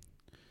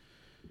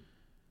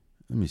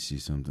 Let me see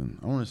something.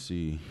 I want to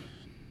see.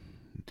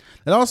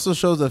 It also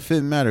shows that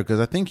fit matter, because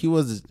I think it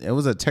was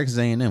at Texas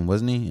A&M,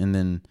 wasn't he? And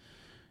then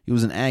he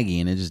was an Aggie,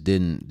 and it just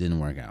didn't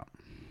work out.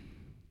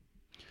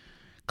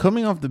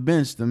 Coming off the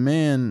bench, the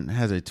man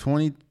has a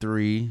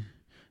 23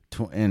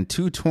 and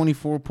 2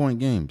 24-point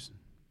games.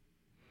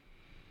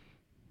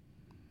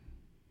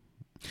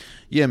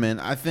 Yeah, man,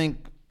 I think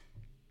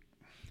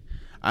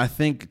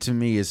to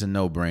me it's a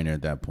no-brainer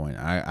at that point.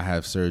 I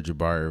have Sir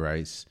Jabari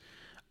Rice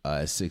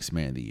as Sixth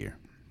Man of the Year.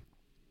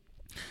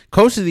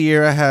 Coach of the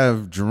Year, I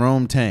have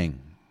Jerome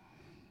Tang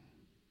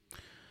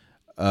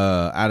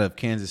out of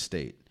Kansas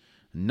State.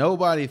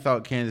 Nobody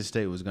thought Kansas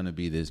State was going to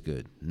be this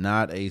good.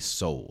 Not a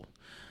soul.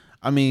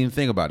 I mean,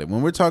 think about it.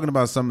 When we're talking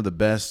about some of the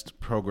best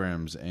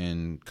programs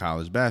in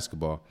college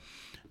basketball,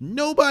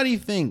 nobody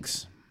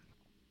talks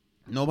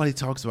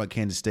about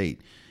Kansas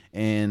State.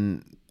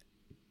 And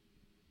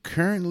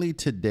currently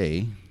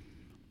today,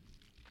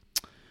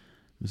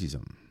 let me see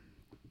something.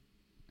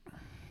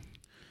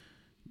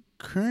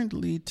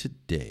 Currently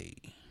today,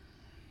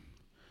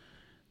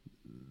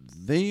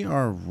 they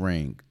are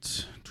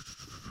ranked.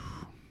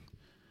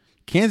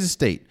 Kansas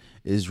State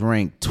is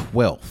ranked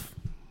 12th.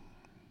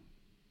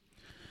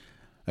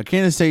 A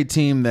Kansas State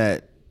team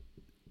that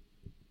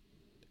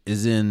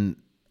is in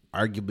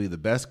arguably the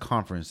best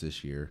conference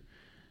this year,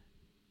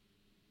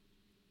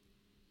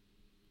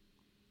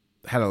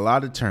 had a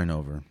lot of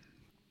turnover.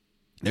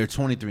 They're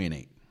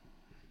 23-8.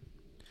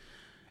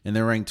 And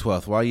they're ranked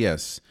 12th. While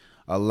yes,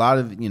 a lot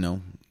of,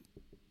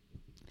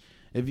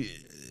 if you,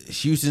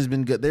 Houston's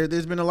been good.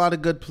 There's been a lot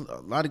of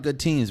good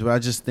teams, but I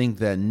just think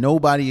that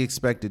nobody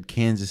expected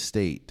Kansas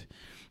State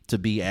to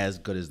be as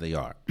good as they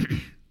are.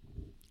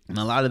 And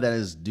a lot of that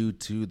is due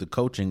to the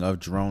coaching of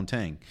Jerome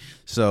Tang.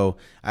 So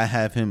I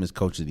have him as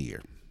coach of the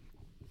year.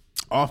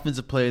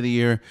 Offensive player of the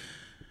year,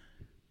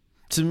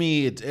 to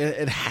me,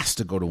 it has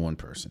to go to one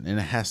person. And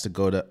it has to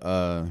go to,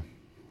 I'm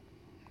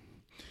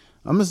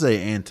going to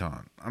say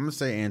Anton. I'm going to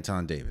say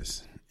Anton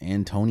Davis.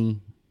 Antony.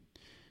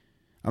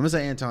 I'm going to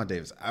say Anton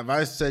Davis. If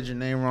I said your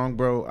name wrong,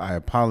 bro, I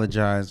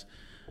apologize.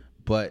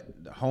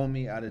 But the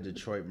homie out of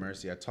Detroit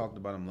Mercy, I talked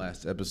about him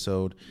last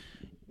episode.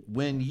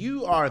 When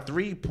you are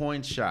 3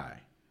 points shy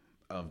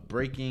of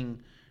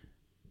breaking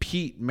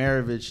Pete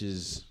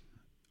Maravich's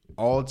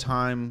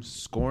all-time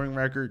scoring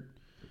record,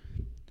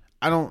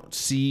 I don't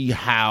see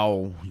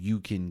how you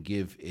can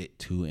give it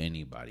to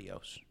anybody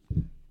else.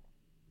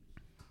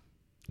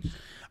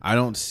 I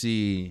don't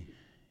see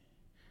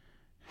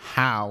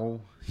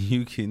how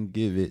you can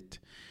give it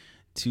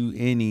to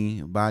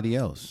anybody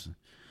else.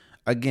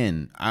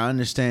 Again, I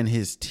understand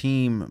his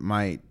team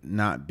might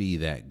not be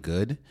that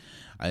good.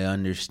 I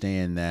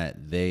understand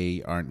that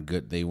they aren't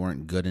good. They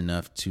weren't good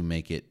enough to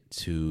make it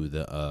to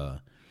the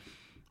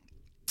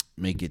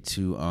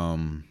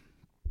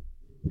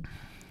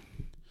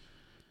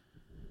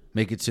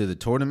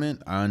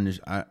tournament.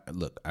 I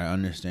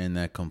understand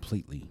that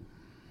completely.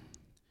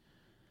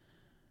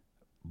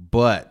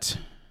 But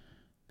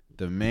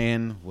the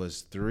man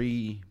was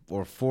 3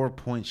 or 4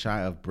 points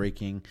shy of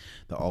breaking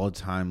the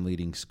all-time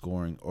leading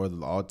scoring or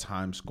the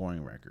all-time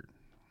scoring record.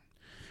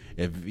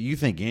 If you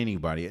think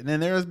anybody, and then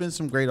there has been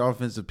some great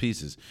offensive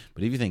pieces,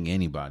 but if you think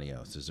anybody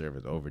else deserves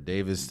it over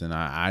Davis, then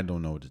I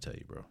don't know what to tell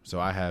you, bro. So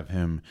I have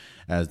him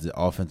as the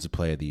offensive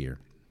player of the year.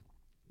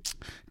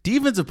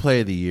 Defensive player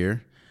of the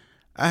year,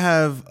 I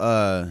have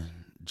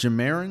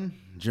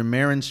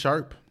Jamarin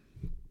Sharp.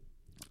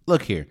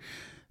 Look here,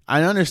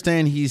 I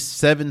understand he's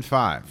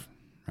 7'5",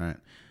 right?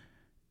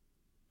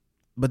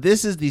 But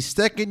this is the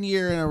second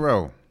year in a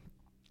row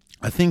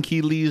I think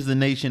he leads the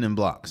nation in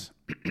blocks.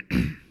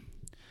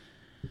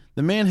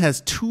 The man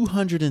has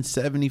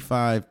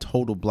 275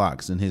 total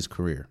blocks in his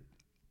career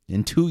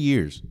in 2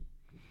 years.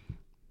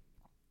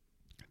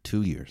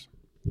 2 years.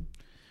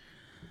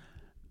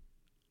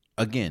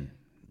 Again,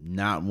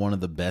 not one of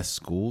the best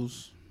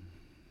schools.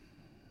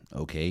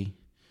 Okay.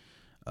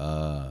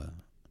 Yeah,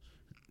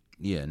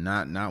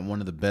 not one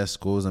of the best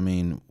schools. I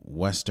mean,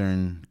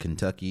 Western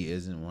Kentucky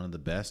isn't one of the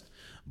best,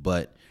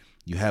 but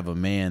you have a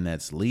man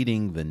that's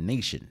leading the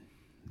nation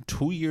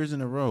 2 years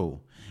in a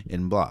row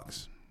in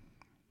blocks.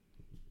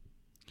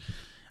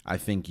 I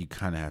think you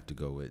kind of have to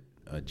go with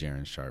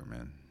Jaren Sharp,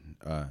 man.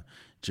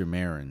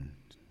 Jamiron.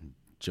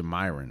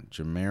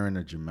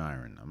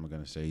 I'm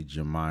going to say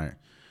Jamarion.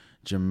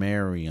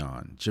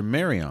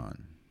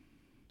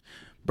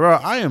 Bro,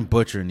 I am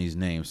butchering these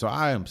names, so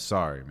I am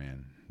sorry,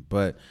 man.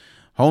 But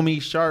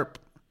homie Sharp,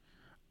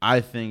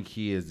 I think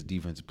he is the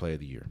defensive player of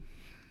the year.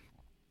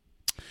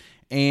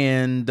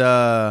 And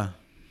to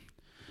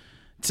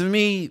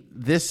me,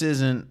 this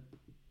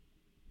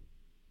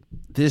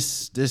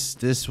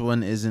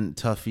one isn't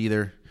tough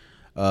either,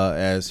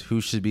 as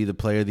who should be the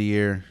player of the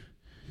year.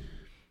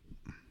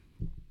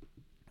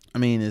 I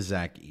mean, it's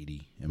Zach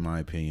Edey, in my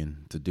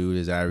opinion. The dude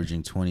is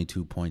averaging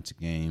 22 points a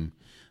game,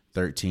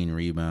 13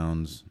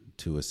 rebounds,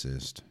 2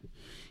 assists.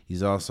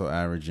 He's also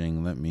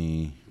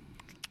averaging,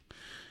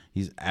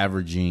 he's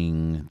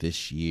averaging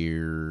this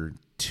year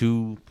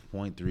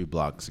 2.3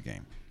 blocks a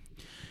game.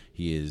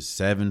 He is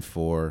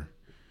 7'4".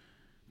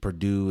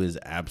 Purdue is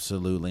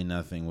absolutely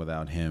nothing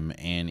without him,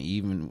 and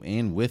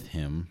with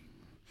him,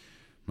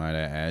 might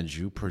I add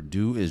you,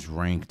 Purdue is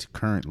ranked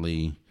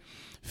currently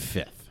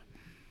 5th.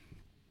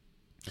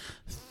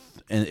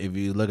 And if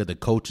you look at the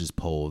coaches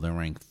poll, they're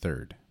ranked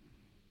 3rd.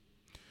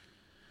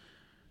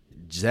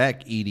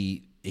 Zach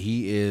Edey,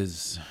 he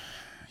is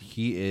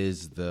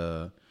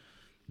the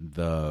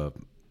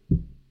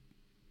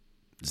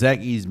Zach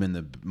Edey's been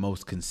the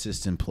most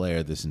consistent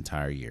player this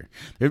entire year.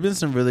 There have been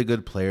some really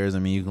good players. I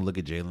mean, you can look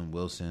at Jalen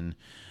Wilson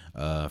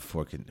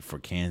for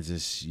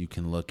Kansas. You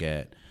can look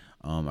at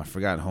I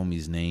forgot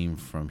homie's name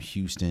from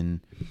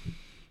Houston.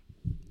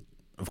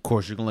 Of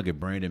course, you can look at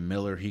Brandon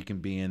Miller. He can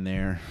be in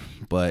there.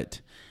 But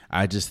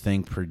I just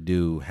think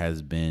Purdue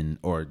has been,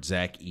 or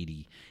Zach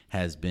Edey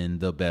has been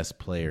the best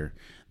player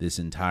this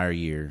entire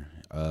year.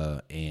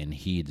 And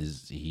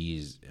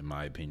he's, in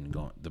my opinion,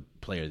 the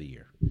player of the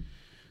year.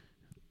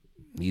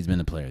 He's been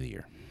the player of the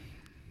year.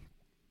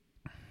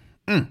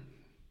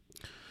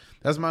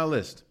 That's my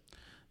list.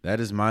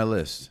 That is my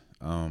list.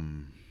 Let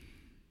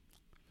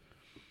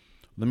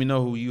me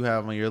know who you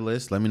have on your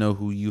list. Let me know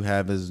who you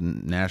have as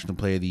National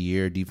Player of the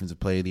Year,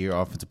 Defensive Player of the Year,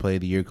 Offensive Player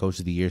of the Year, Coach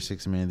of the Year,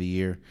 Sixth Man of the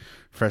Year,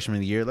 Freshman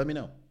of the Year. Let me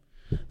know.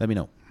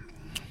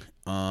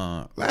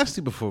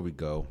 Lastly, before we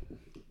go,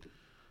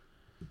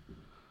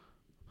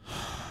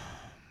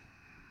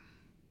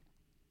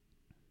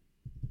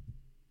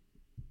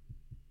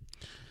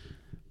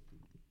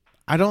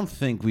 I don't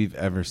think we've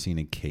ever seen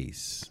a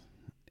case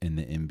in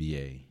the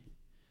NBA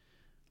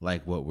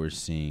like what we're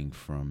seeing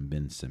from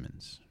Ben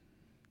Simmons.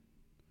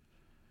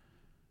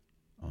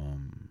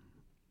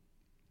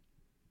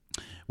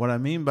 What I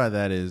mean by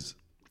that is,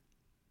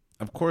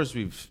 of course,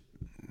 we've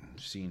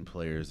seen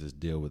players that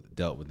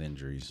dealt with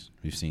injuries.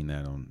 We've seen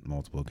that on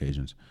multiple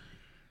occasions.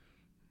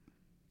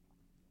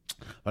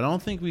 But I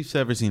don't think we've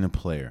ever seen a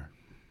player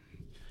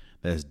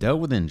that has dealt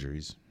with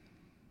injuries,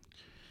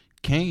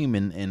 came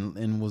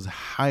and was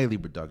highly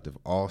productive,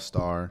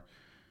 all-star,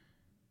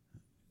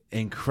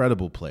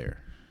 incredible player,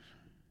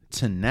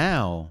 to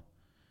now,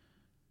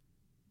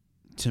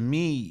 to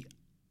me,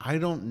 I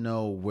don't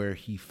know where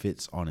he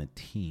fits on a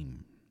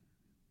team.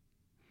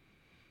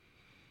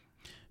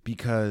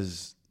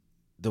 Because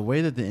the way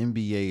that the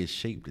NBA is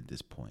shaped at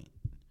this point,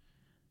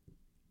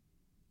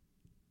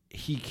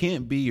 he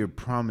can't be your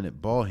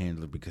prominent ball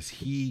handler because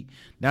he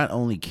not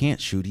only can't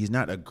shoot, he's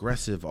not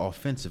aggressive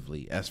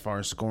offensively as far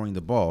as scoring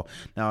the ball.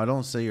 Now, I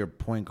don't say your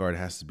point guard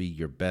has to be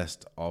your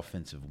best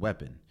offensive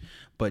weapon,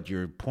 but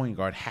your point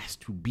guard has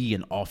to be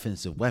an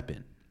offensive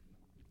weapon.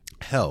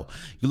 Hell,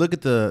 you look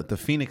at the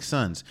Phoenix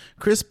Suns.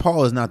 Chris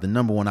Paul is not the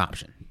number one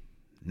option,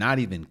 not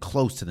even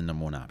close to the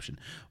number one option,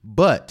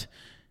 but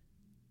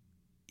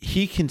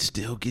he can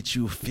still get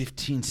you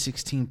 15,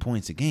 16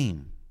 points a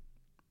game.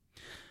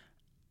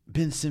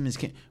 Ben Simmons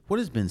can't. What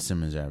is Ben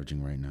Simmons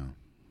averaging right now?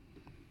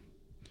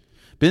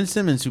 Ben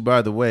Simmons, who,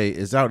 by the way,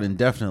 is out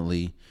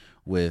indefinitely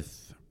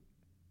with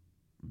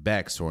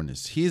back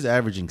soreness. He's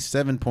averaging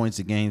 7 points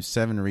a game,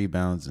 7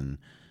 rebounds, 7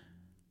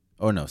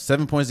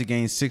 points a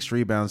game, 6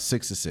 rebounds,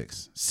 6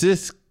 assists.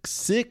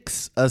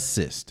 6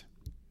 assists.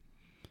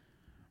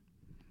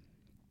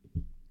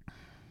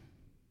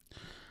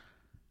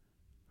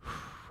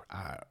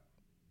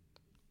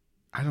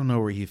 I don't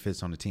know where he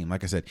fits on the team.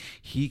 Like I said,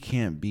 he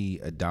can't be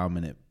a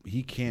dominant.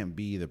 He can't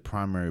be the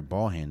primary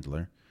ball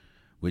handler,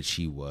 which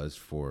he was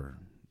for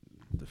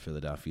the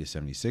Philadelphia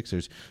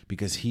 76ers,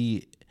 because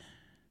he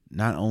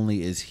not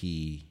only is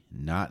he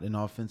not an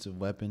offensive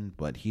weapon,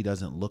 but he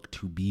doesn't look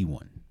to be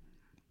one.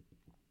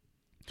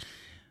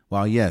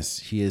 While yes,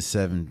 he is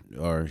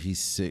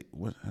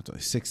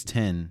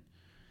 6'10".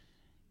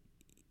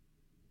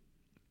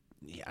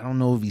 I don't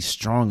know if he's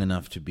strong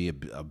enough to be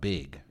a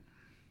big.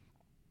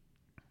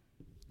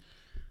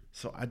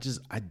 So I've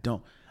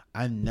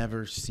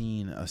never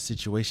seen a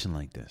situation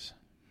like this.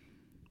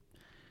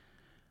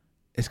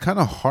 It's kind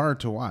of hard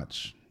to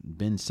watch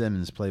Ben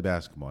Simmons play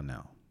basketball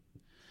now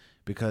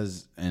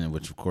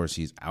which of course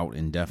he's out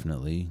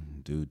indefinitely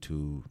due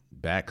to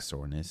back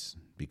soreness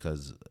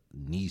because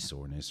knee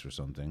soreness or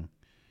something.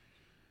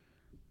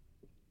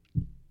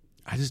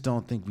 I just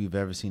don't think we've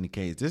ever seen a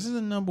case. This is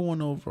a number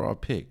 1 overall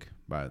pick,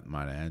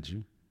 might I add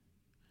you.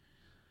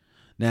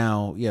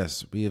 Now,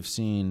 yes, we have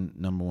seen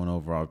number 1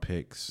 overall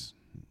picks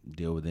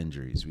deal with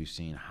injuries. We've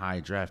seen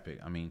high draft pick.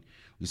 I mean,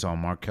 we saw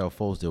Markelle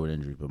Fultz deal with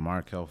injuries, but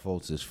Markelle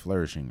Fultz is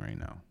flourishing right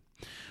now.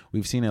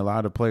 We've seen a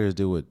lot of players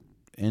deal with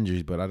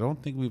injuries, but I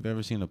don't think we've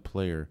ever seen a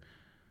player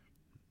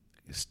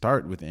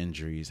start with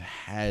injuries,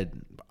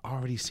 had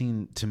already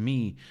seen, to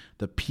me,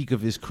 the peak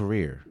of his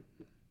career.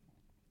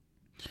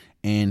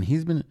 And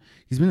he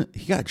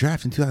got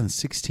drafted in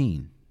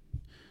 2016.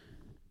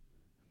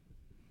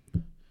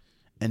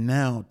 And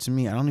now, to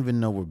me, I don't even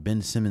know where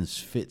Ben Simmons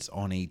fits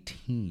on a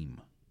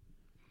team.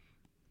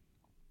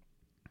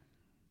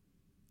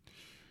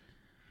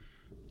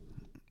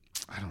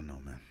 I don't know,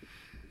 man.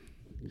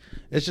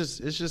 It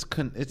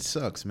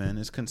sucks, man.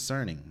 It's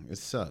concerning. It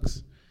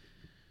sucks.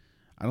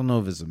 I don't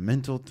know if it's a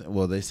mental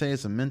well, they say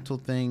it's a mental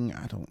thing.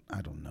 I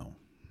don't know.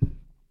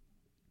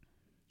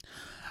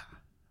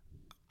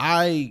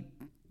 I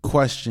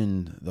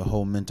questioned the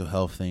whole mental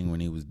health thing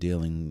when he was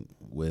dealing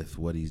with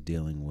what he's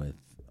dealing with,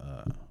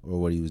 or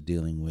what he was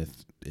dealing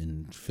with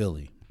in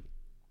Philly.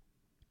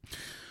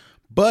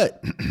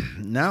 But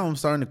now I'm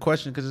starting to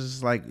question, because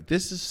it's like,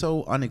 this is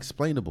so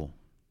unexplainable.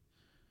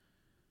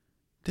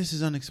 This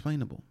is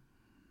unexplainable.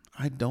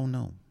 I don't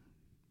know.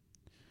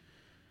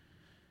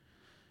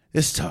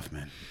 It's tough,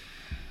 man.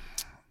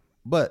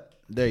 But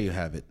there you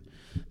have it.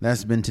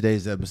 That's been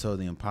today's episode of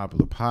the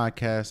Unpopular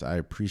Podcast. I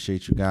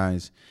appreciate you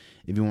guys.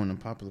 If you want an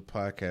Unpopular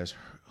Podcast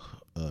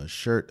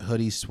shirt,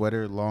 hoodie,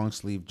 sweater, long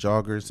sleeve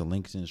joggers, the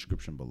link's in the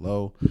description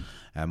below.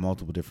 I have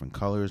multiple different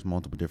colors,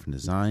 multiple different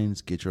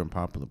designs. Get your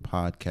Unpopular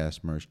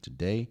Podcast merch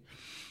today.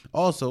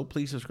 Also,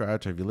 please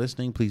subscribe to if you're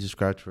listening. Please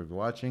subscribe to if you're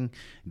watching.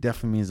 It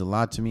definitely means a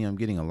lot to me. I'm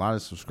getting a lot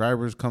of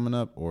subscribers coming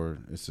up, or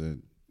it's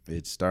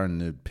starting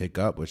to pick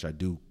up, which I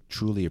do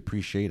truly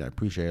appreciate. I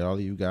appreciate all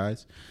of you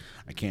guys.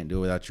 I can't do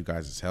it without you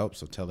guys' help.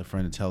 So tell a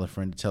friend to tell a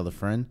friend to tell a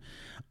friend.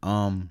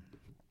 And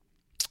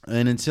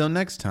until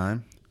next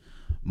time,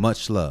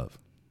 much love.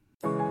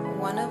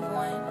 One of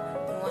one,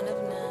 one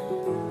of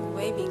none.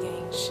 Wavy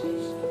gang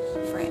shit.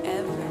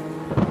 Forever.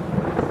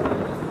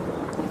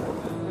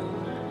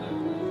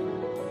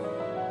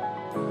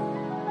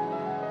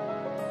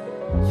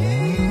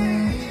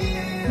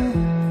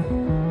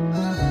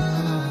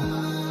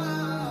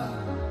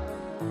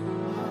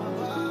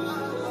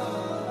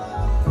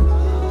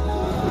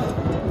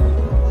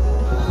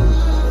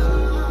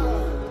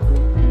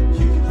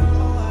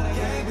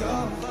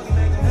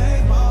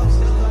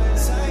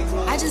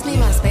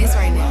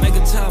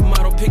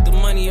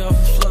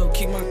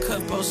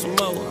 some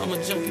more. I'm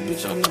a junkie,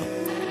 bitch, I know.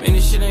 Man,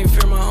 this shit ain't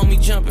fair, my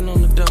homie jumping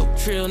on the dope.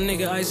 Trill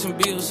nigga, ice and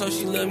bills, so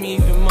she love me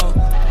even more.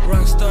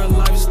 Rockstar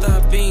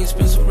lifestyle beans,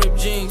 spend some ripped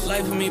jeans.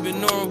 Life for me been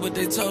normal, but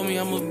they told me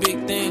I'm a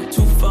big thing.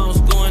 2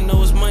 phones going,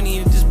 know it's money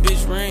if this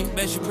bitch ring.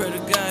 Bet you pray to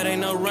God, ain't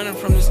no running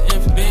from this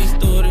infant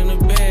beast. Throw it in the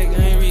bag,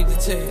 I ain't read the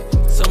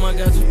tag. Some I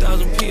got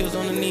 2,000 pills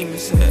on the Neiman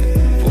set.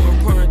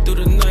 For pouring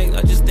through the night,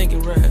 I just think it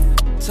rap.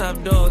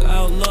 Top dog,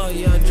 outlaw,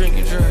 yeah, I drink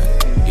and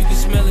drive. You can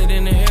smell it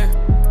in the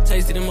air,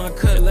 taste it in my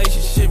cut.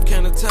 Relationship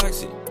kinda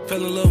toxic.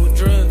 Fell in love with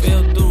drugs,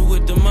 fell through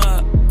with the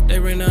mob. They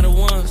ran out of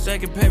ones,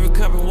 stacking paper,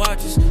 covering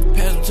watches.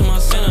 Pass them to my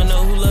son, I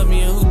know who love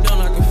me and who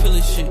don't, I can feel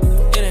this shit.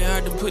 It ain't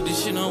hard to put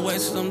this shit on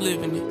wax cause I'm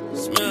living it.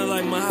 Smell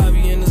like my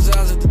hobby and the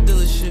Zaz at the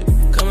dealership.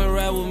 Come and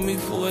ride with me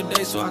for a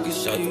day so I can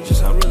show you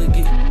just how really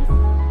get.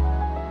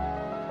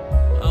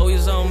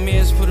 Always on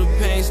meds for the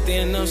pain,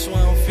 staying up so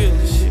I don't feel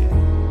this shit.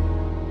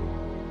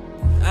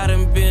 I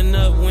done been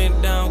up,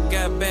 went down,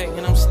 got back,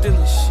 and I'm still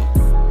this shit.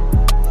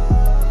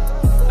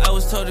 I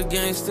was told the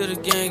gang, still the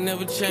gang,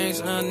 never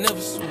changed, I'll never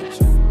switch.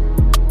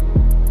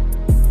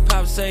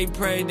 Pop say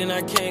pray, then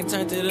I came,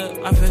 turned it up,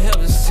 I feel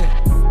heaven sent.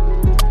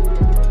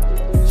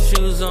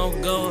 Shoes on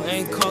go,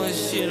 ain't calling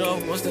shit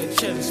off once that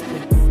cheddar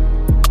split.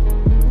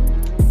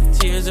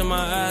 Tears in my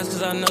eyes,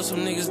 cause I know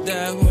some niggas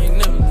died who ain't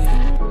never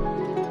lived.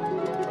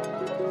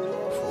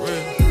 For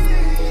real.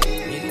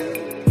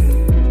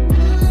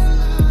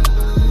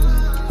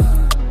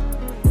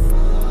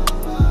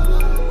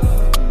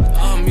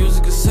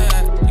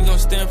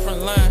 Stand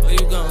front line, or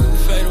you gon'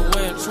 fade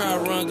away and try to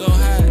run, go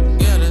hide.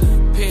 Gotta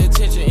pay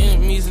attention,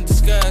 enemies in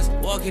disguise.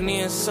 Walking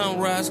in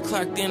sunrise,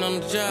 clocked in on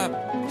the job.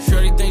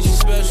 Shorty thinks she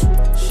special,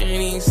 she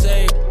ain't even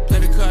saved. Play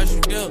the cards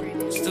you dealt,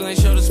 still ain't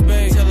show the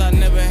spade. Tell I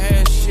never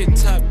had shit,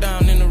 top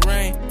down in the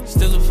rain.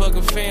 Still a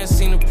fucking fan,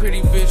 seen a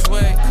pretty bitch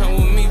way.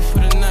 Come with me for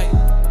the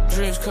night,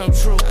 dreams come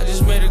true. I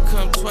just made her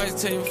come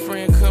twice, tell your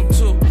friend come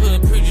too.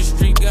 Hood preacher,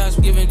 street guys,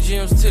 giving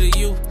gems to the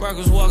youth.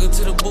 Rockers walking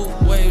to the booth,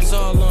 waves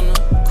all on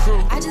the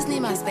crew. I just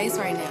need my space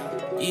right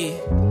now.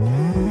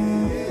 Yeah.